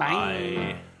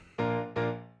 Bye.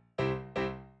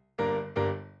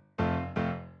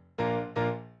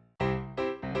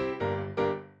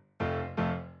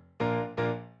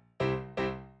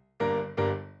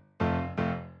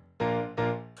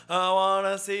 I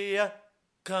wanna see ya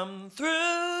Come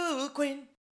through, Queen.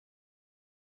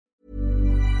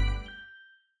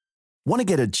 Want to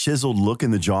get a chiseled look in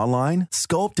the jawline?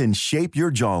 Sculpt and shape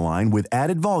your jawline with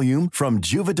added volume from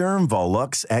Juvederm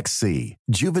Volux XC.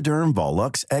 Juvederm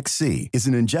Volux XC is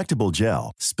an injectable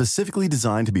gel specifically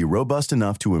designed to be robust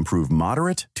enough to improve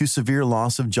moderate to severe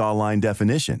loss of jawline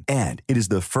definition. And it is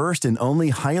the first and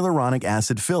only hyaluronic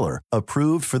acid filler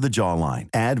approved for the jawline.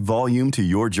 Add volume to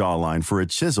your jawline for a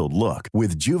chiseled look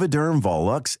with Juvederm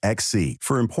Volux XC.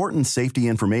 For important safety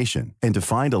information and to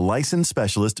find a licensed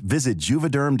specialist, visit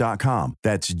juvederm.com.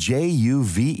 That's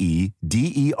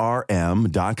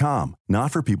JUVEDERM.com.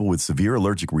 Not for people with severe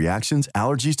allergic reactions,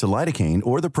 allergies to lidocaine,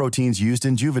 or the proteins used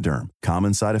in Juvederm.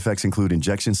 Common side effects include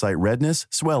injection site redness,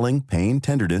 swelling, pain,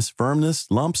 tenderness, firmness,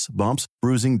 lumps, bumps,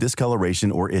 bruising,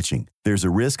 discoloration, or itching. There's a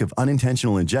risk of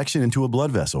unintentional injection into a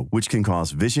blood vessel, which can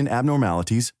cause vision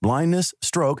abnormalities, blindness,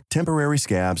 stroke, temporary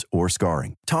scabs, or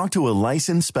scarring. Talk to a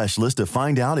licensed specialist to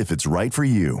find out if it's right for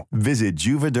you. Visit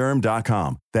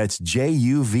Juvederm.com. That's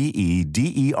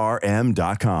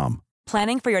JUVEDERM.com.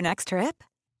 Planning for your next trip?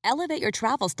 Elevate your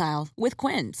travel style with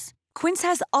Quince. Quince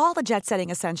has all the jet-setting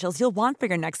essentials you'll want for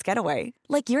your next getaway,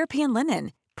 like European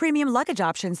linen, premium luggage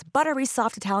options, buttery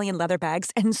soft Italian leather bags,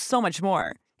 and so much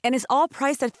more. And is all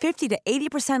priced at 50 to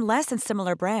 80% less than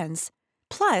similar brands.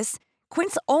 Plus,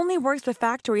 Quince only works with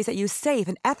factories that use safe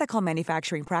and ethical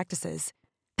manufacturing practices.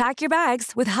 Pack your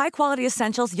bags with high-quality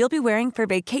essentials you'll be wearing for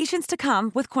vacations to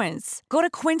come with Quince. Go to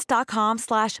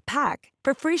quince.com/pack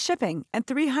for free shipping and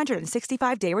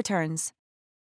 365-day returns.